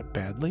malfunctioning that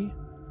badly?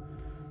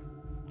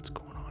 What's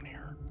going on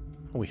here?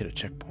 Oh, we hit a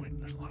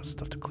checkpoint. There's a lot of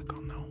stuff to click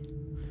on, though.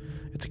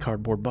 It's a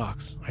cardboard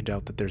box. I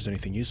doubt that there's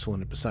anything useful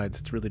in it. Besides,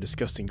 it's really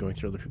disgusting going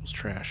through other people's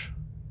trash.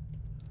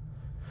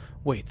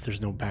 Wait,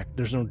 there's no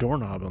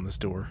doorknob on this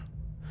door.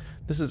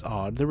 This is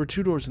odd. There were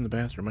 2 doors in the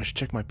bathroom. I should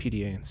check my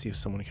PDA and see if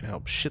someone can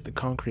help. Shit, the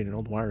concrete and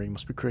old wiring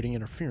must be creating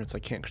interference. I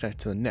can't connect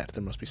to the net.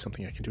 There must be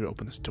something I can do to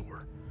open this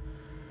door.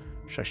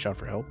 Should I shout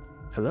for help?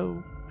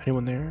 Hello?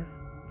 Anyone there?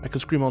 I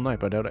could scream all night,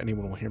 but I doubt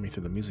anyone will hear me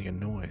through the music and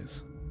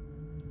noise.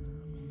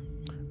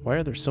 Why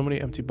are there so many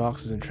empty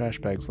boxes and trash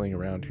bags laying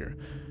around here?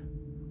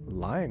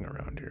 Lying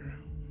around here?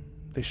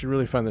 They should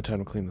really find the time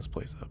to clean this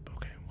place up.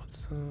 Okay,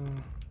 what's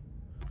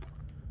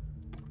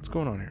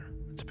going on here?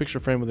 It's a picture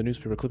frame with a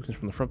newspaper clippings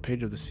from the front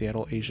page of the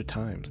Seattle Asia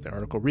Times. The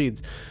article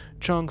reads,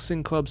 Chong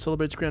Sing Club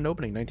celebrates grand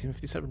opening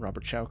 1957.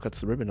 Robert Chow cuts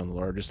the ribbon on the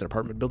largest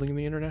apartment building in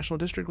the International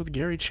District with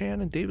Gary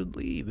Chan and David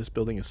Lee. This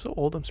building is so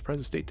old, I'm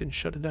surprised the state didn't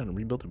shut it down and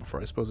rebuild it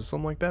before. I suppose it's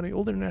something like that. The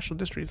old International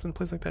District is in a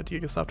place like that.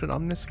 Gigasoft and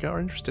Omnisca are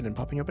interested in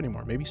popping up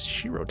anymore. Maybe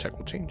Shirotech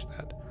will change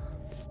that.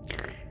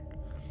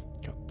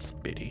 Got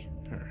spitty.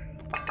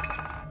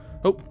 Alright.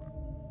 Oh!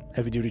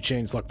 Heavy-duty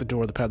chains lock the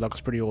door. The padlock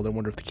is pretty old. I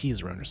wonder if the key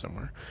is around here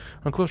somewhere.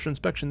 On closer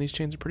inspection, these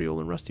chains are pretty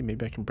old and rusty.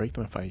 Maybe I can break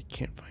them if I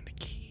can't find a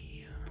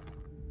key.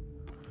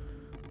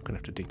 I'm gonna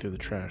have to dig through the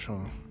trash, huh?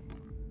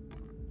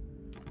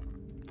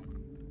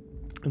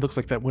 It looks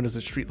like that window's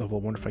at street level.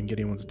 I wonder if I can get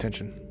anyone's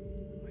attention.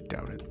 I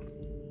doubt it.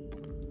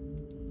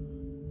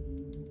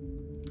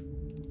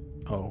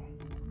 Oh.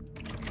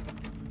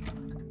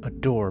 A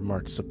door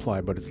marked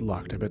supply, but it's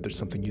locked. I bet there's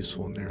something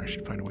useful in there. I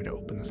should find a way to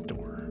open this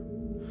door.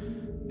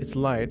 It's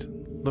light.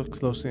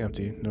 Looks mostly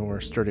empty.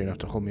 Nowhere sturdy enough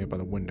to hold me up by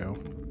the window.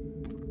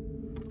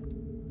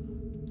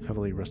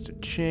 Heavily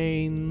rusted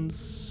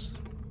chains.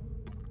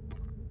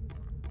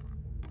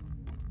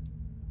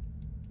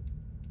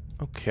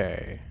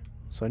 Okay.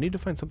 So I need to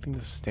find something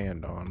to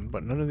stand on,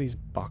 but none of these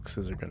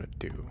boxes are gonna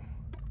do.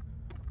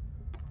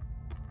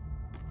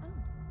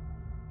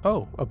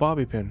 Oh, a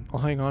bobby pin. I'll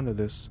hang on to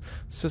this.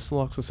 Sis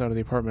locks us out of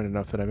the apartment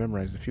enough that I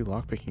memorized a few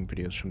lockpicking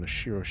videos from the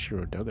Shiro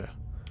Duga.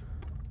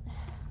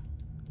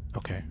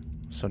 Okay,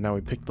 so now we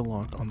pick the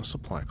lock on the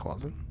supply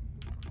closet.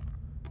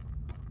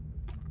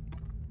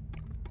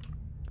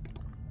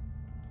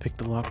 Pick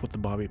the lock with the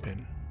bobby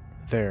pin.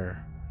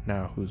 There.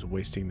 Now who's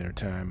wasting their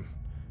time?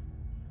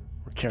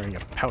 We're carrying a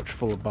pouch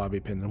full of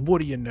bobby pins, and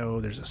what do you know?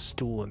 There's a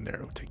stool in there.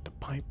 We'll take the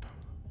pipe.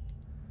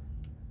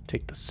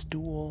 Take the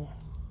stool.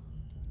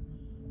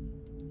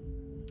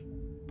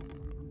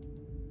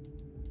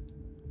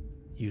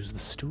 Use the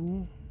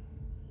stool.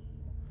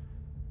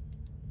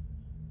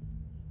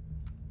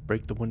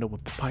 Break the window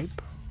with the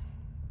pipe.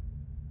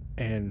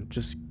 And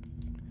just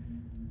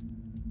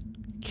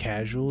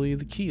casually,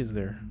 the key is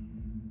there.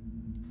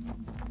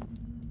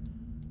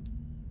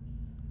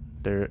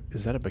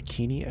 Is that a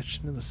bikini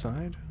etched into the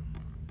side?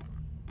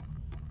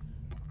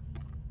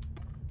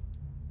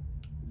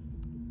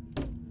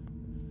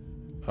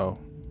 Oh.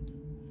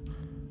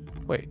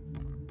 Wait.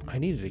 I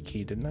needed a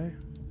key, didn't I?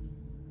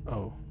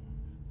 Oh.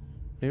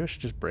 Maybe I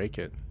should just break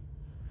it.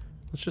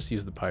 Let's just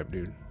use the pipe,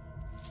 dude.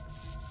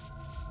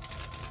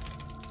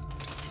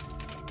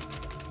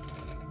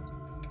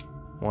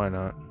 Why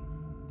not?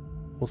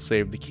 We'll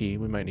save the key.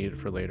 We might need it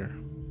for later.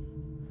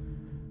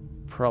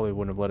 Probably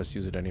wouldn't have let us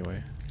use it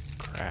anyway.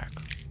 Crack.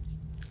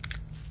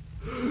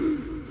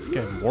 This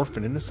guy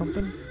morphing into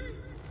something?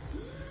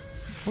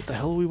 What the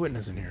hell are we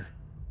witnessing here?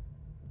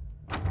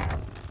 A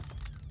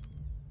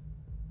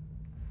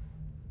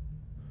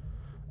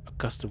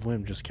gust of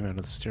wind just came out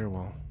of the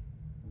stairwell.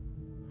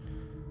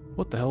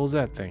 What the hell is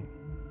that thing?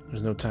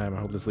 There's no time. I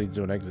hope this leads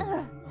to an exit.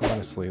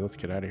 Honestly, let's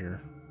get out of here.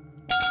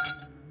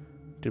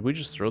 Did we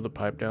just throw the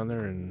pipe down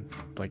there and,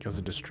 like, as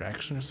a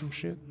distraction or some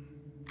shit?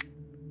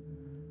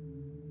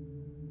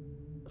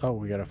 Oh,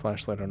 we got a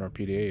flashlight on our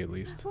PDA at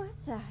least.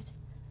 What's that?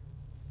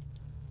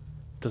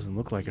 Doesn't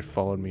look like it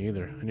followed me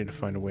either. I need to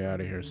find a way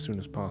out of here as soon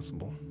as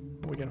possible.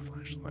 Oh, we got a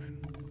flashlight.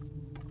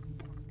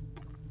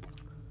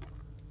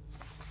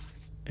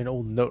 An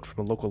old note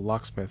from a local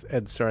locksmith.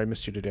 Ed, sorry I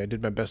missed you today. I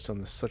did my best on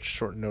this such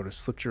short notice.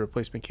 Slipped your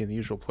replacement key in the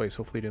usual place.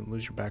 Hopefully you didn't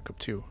lose your backup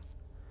too.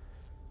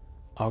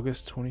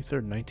 August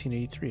 23rd,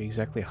 1983.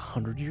 Exactly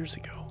 100 years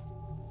ago.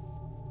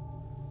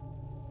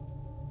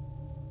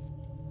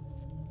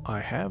 I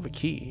have a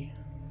key.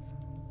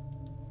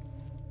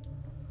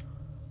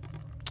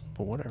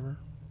 But whatever.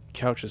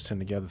 Couches tend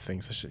to gather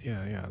things. I should,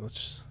 yeah. Let's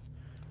just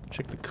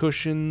check the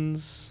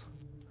cushions.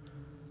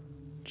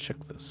 Check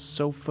the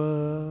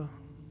sofa.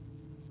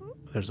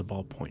 There's a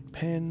ballpoint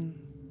pen.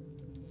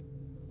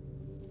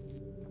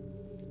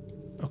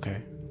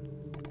 Okay.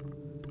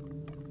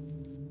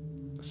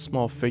 A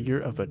small figure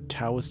of a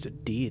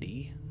Taoist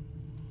deity.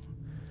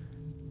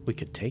 We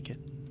could take it.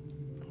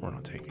 We're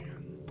not taking it.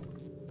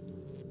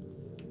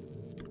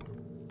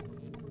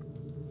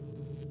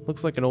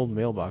 Looks like an old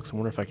mailbox. I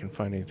wonder if I can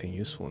find anything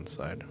useful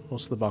inside.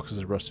 Most of the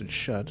boxes are rusted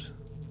shut.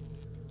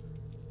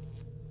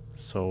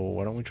 So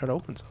why don't we try to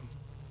open some?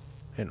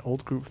 An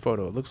old group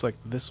photo. It looks like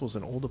this was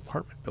an old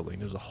apartment building.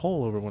 There's a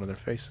hole over one of their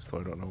faces, though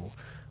I don't know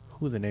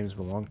who the names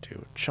belong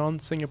to.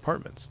 Chonsing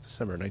Apartments,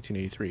 December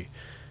 1983.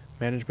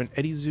 Management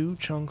Eddie Zhu,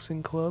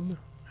 Chongqing Club,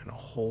 and a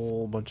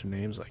whole bunch of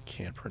names I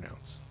can't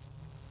pronounce.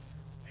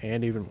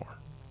 And even more.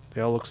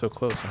 They all look so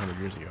close 100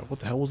 years ago.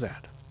 What the hell was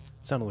that?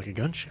 It sounded like a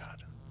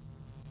gunshot.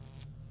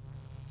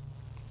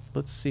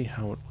 Let's see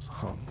how it was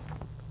hung.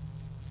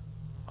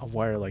 A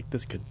wire like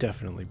this could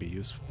definitely be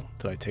useful.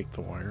 Did I take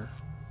the wire?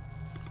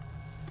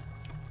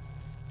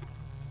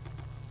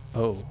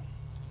 Oh.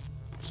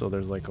 So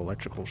there's like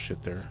electrical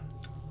shit there.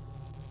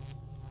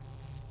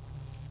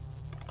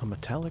 A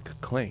metallic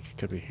clank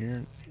could be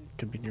here,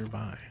 could be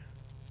nearby.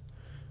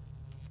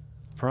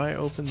 Pry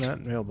open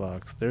that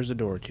mailbox. There's a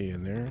door key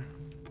in there.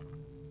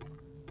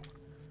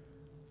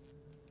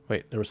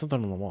 Wait, there was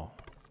something on the wall.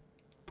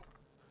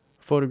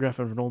 A photograph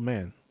of an old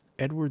man.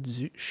 Edward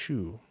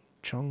Shu,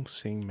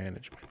 Chongqing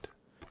Management.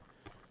 I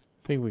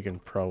think we can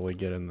probably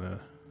get in the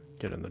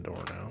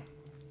door now.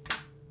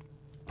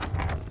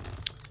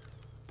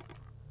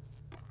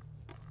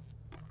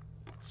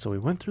 So we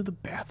went through the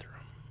bathroom.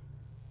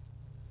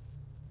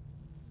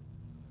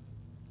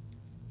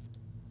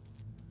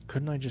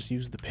 Couldn't I just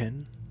use the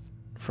pin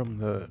from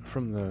the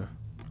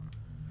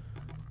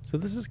So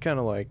this is kind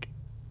of like,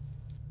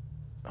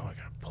 oh, I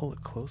gotta pull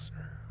it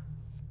closer.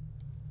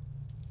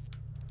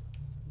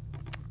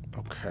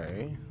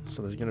 Okay,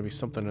 so there's gonna be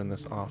something in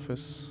this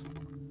office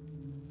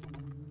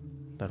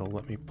that'll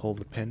let me pull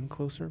the pin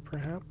closer,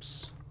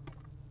 perhaps.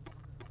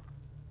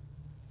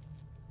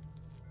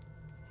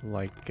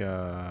 Like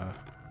the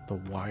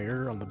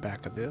wire on the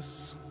back of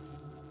this.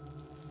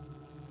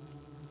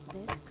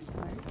 This could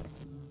work.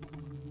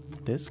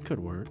 This could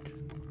work.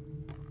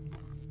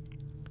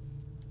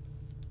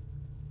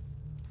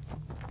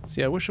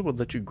 See, I wish it would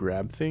let you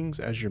grab things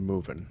as you're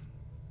moving.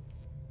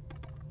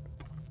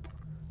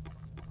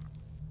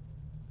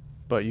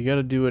 But you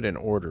gotta do it in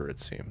order, it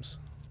seems.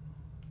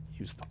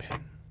 Use the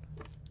pen.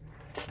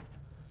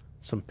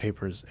 Some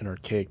papers, an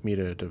archaic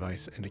media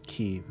device, and a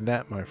key.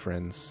 That, my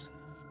friends,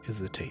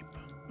 is a tape.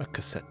 A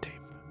cassette tape.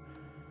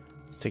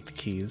 Let's take the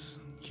keys.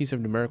 Keys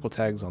have numerical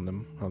tags on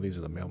them. Oh, these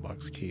are the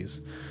mailbox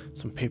keys.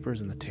 Some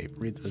papers and the tape.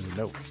 Read the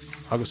note.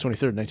 August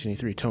 23rd,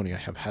 1983. Tony, I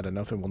have had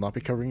enough and will not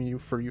be covering you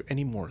for you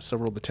anymore.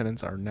 Several of the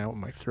tenants are now at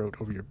my throat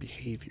over your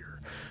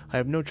behavior. I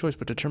have no choice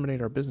but to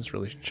terminate our business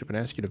relationship and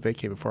ask you to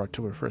vacate before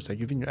October 1st. I've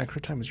given you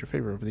extra time as your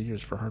favor over the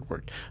years for hard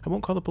work. I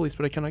won't call the police,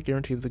 but I cannot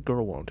guarantee that the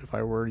girl won't. If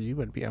I were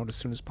you, I'd be out as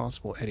soon as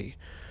possible. Eddie.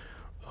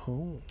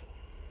 Oh.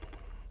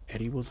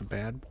 Eddie was a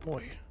bad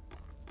boy.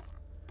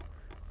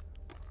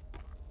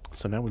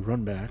 So now we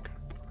run back.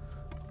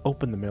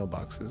 Open the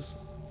mailboxes.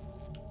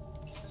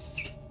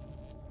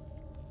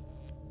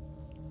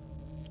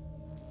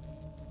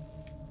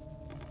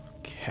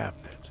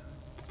 Cabinet.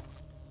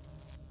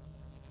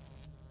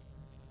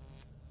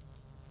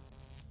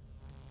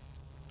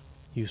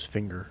 Use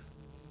finger.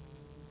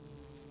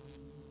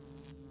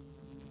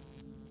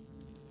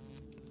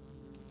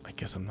 I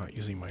guess I'm not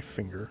using my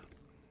finger.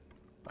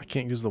 I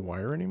can't use the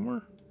wire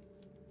anymore?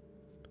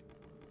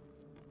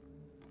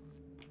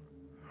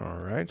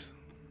 Alright.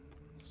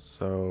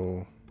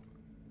 So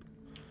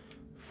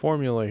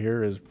formula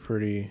here is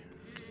pretty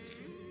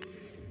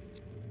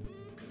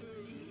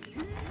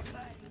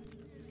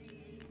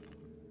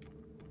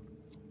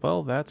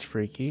well, that's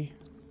freaky.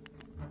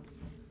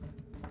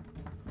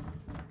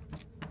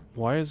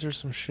 Why is there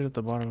some shit at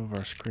the bottom of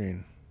our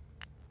screen?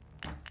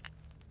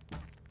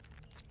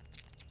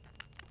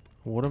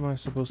 What am I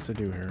supposed to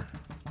do here?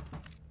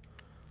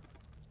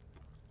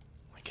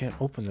 I can't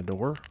open the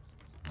door.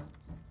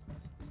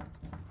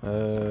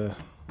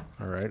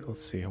 Alright,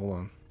 let's see, hold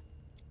on.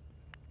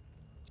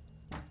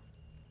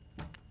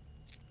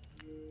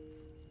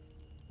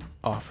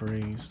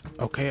 Offerings.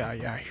 Okay,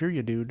 I hear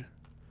you, dude.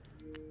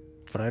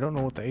 But I don't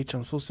know what the H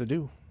I'm supposed to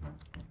do.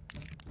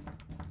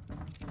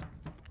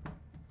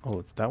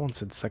 Oh, that one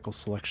said cycle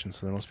selection,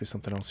 so there must be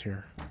something else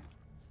here.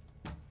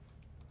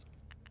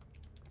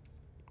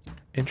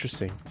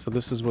 Interesting. So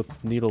this is what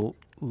the needle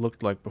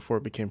looked like before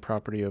it became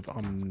property of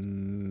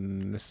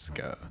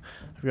Omniska.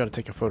 I've got to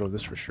take a photo of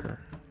this for sure.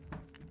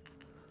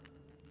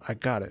 I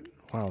got it.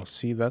 Wow,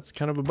 see, that's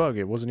kind of a bug.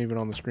 It wasn't even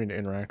on the screen to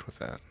interact with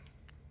that.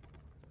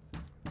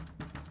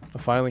 A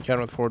filing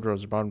cabinet with 4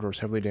 drawers. The bottom drawer is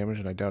heavily damaged,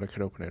 and I doubt I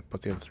could open it,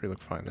 but the other 3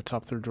 look fine. The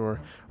top 3rd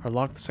drawer are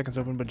locked, the second's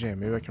open but jammed.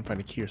 Maybe I can find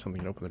a key or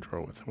something to open the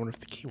drawer with. I wonder if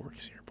the key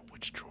works here, but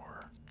which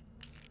drawer?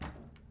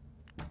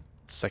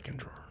 2nd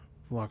drawer.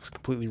 The lock is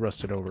completely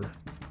rusted over.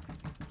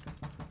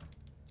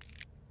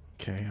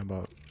 Okay, how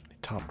about the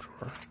top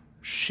drawer?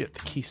 Shit,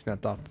 the key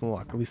snapped off the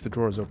lock. At least the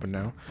drawer is open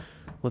now.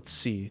 Let's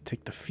see.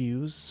 Take the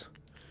fuse.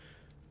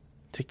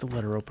 Take the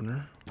letter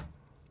opener.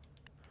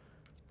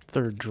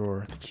 3rd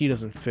drawer. The key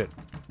doesn't fit.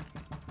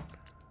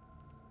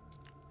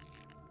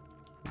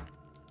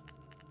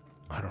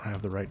 I don't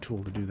have the right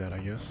tool to do that, I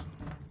guess.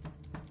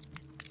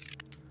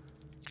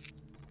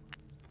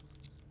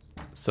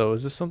 So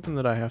is this something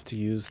that I have to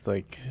use,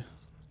 like,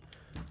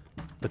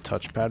 the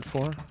touchpad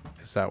for?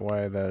 Is that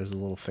why there's a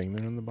little thing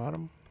there in the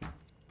bottom?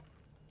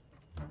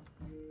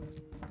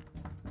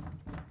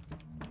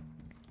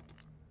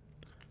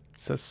 It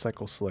says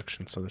cycle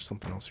selection, so there's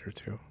something else here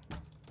too.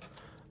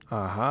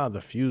 Aha,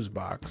 the fuse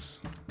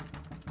box.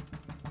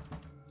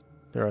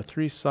 There are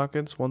 3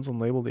 sockets, one's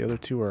unlabeled, the other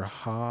 2 are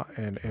HA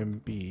and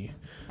MB.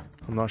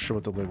 I'm not sure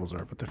what the labels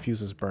are, but the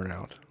fuses burn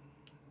out.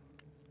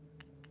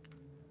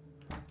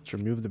 Let's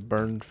remove the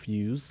burned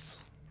fuse.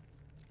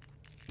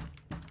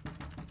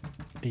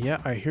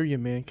 Yeah, I hear you,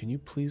 man. Can you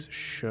please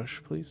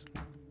shush, please?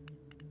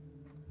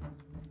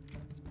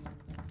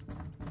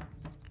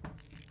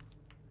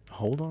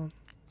 Hold on.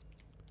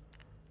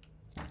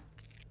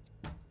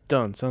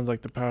 Done. Sounds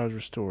like the power is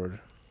restored.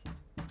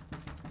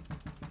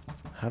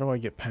 How do I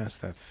get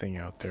past that thing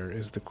out there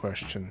is the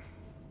question.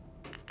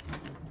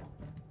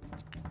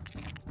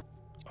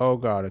 Oh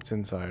god, it's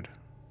inside.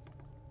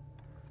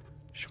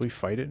 Should we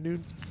fight it,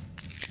 dude?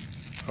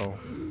 Oh.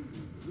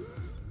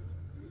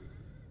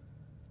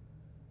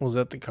 Was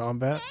that the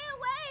combat?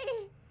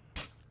 Stay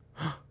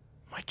away!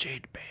 My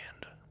jade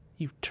band.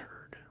 You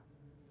turd.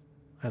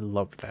 I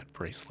love that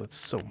bracelet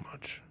so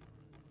much.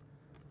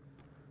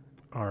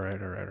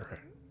 Alright, alright, alright.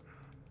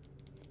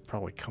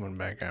 Probably coming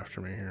back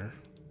after me here.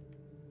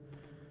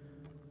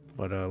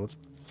 But let's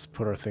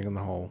put our thing in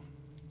the hole.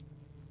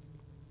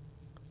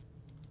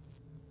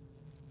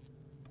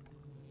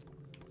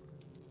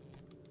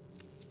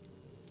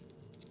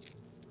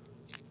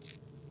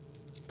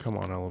 Come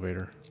on,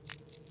 elevator.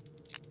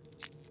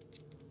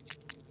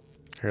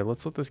 Here,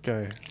 let's let this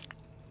guy...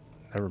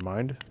 Never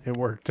mind. It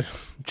worked.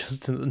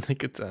 Just in the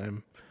nick of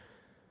time.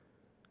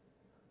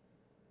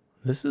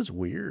 This is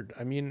weird.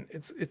 I mean,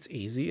 it's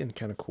easy and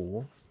kind of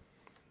cool.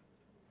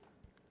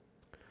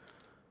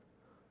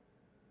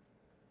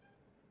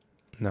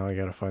 Now I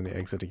gotta find the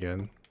exit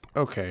again.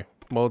 Okay.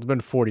 Well, it's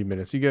been 40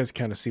 minutes. You guys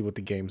kind of see what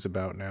the game's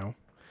about now.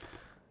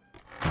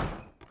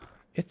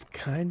 It's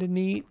kind of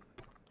neat.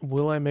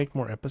 Will I make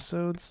more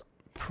episodes?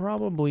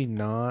 Probably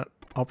not.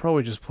 I'll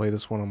probably just play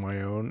this one on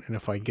my own, and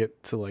if I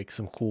get to like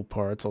some cool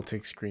parts, I'll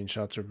take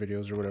screenshots or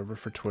videos or whatever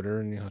for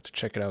Twitter, and you'll have to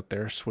check it out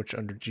there,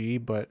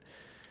 switchunderg. But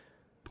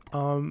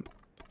I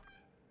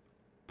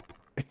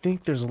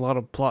think there's a lot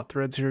of plot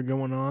threads here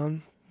going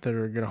on that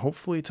are gonna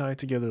hopefully tie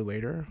together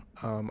later.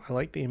 I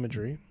like the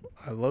imagery.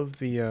 I love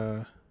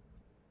the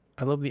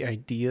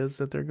ideas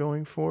that they're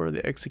going for.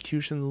 The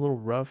execution's a little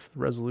rough. The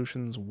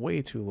resolution's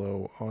way too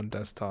low on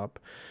desktop.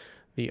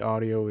 The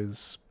audio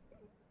is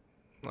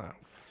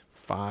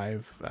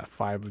 5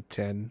 of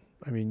 10.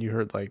 I mean, you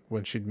heard like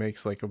when she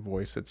makes like a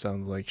voice, it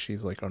sounds like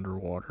she's like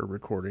underwater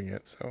recording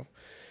it. So,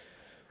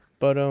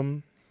 but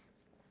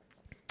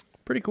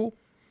pretty cool.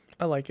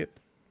 I like it.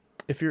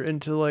 If you're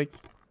into like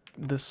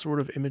this sort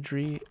of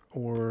imagery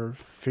or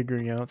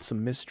figuring out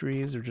some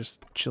mysteries or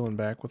just chilling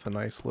back with a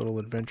nice little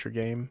adventure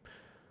game,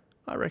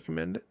 I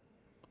recommend it.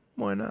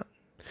 Why not?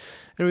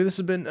 Anyway, this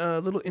has been a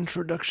little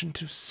introduction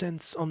to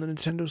Sense on the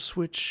Nintendo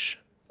Switch.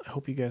 I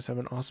hope you guys have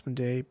an awesome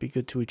day. Be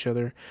good to each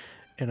other.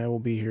 And I will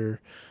be here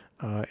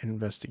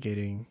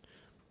investigating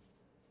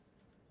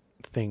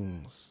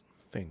things.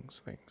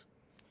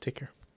 Take care.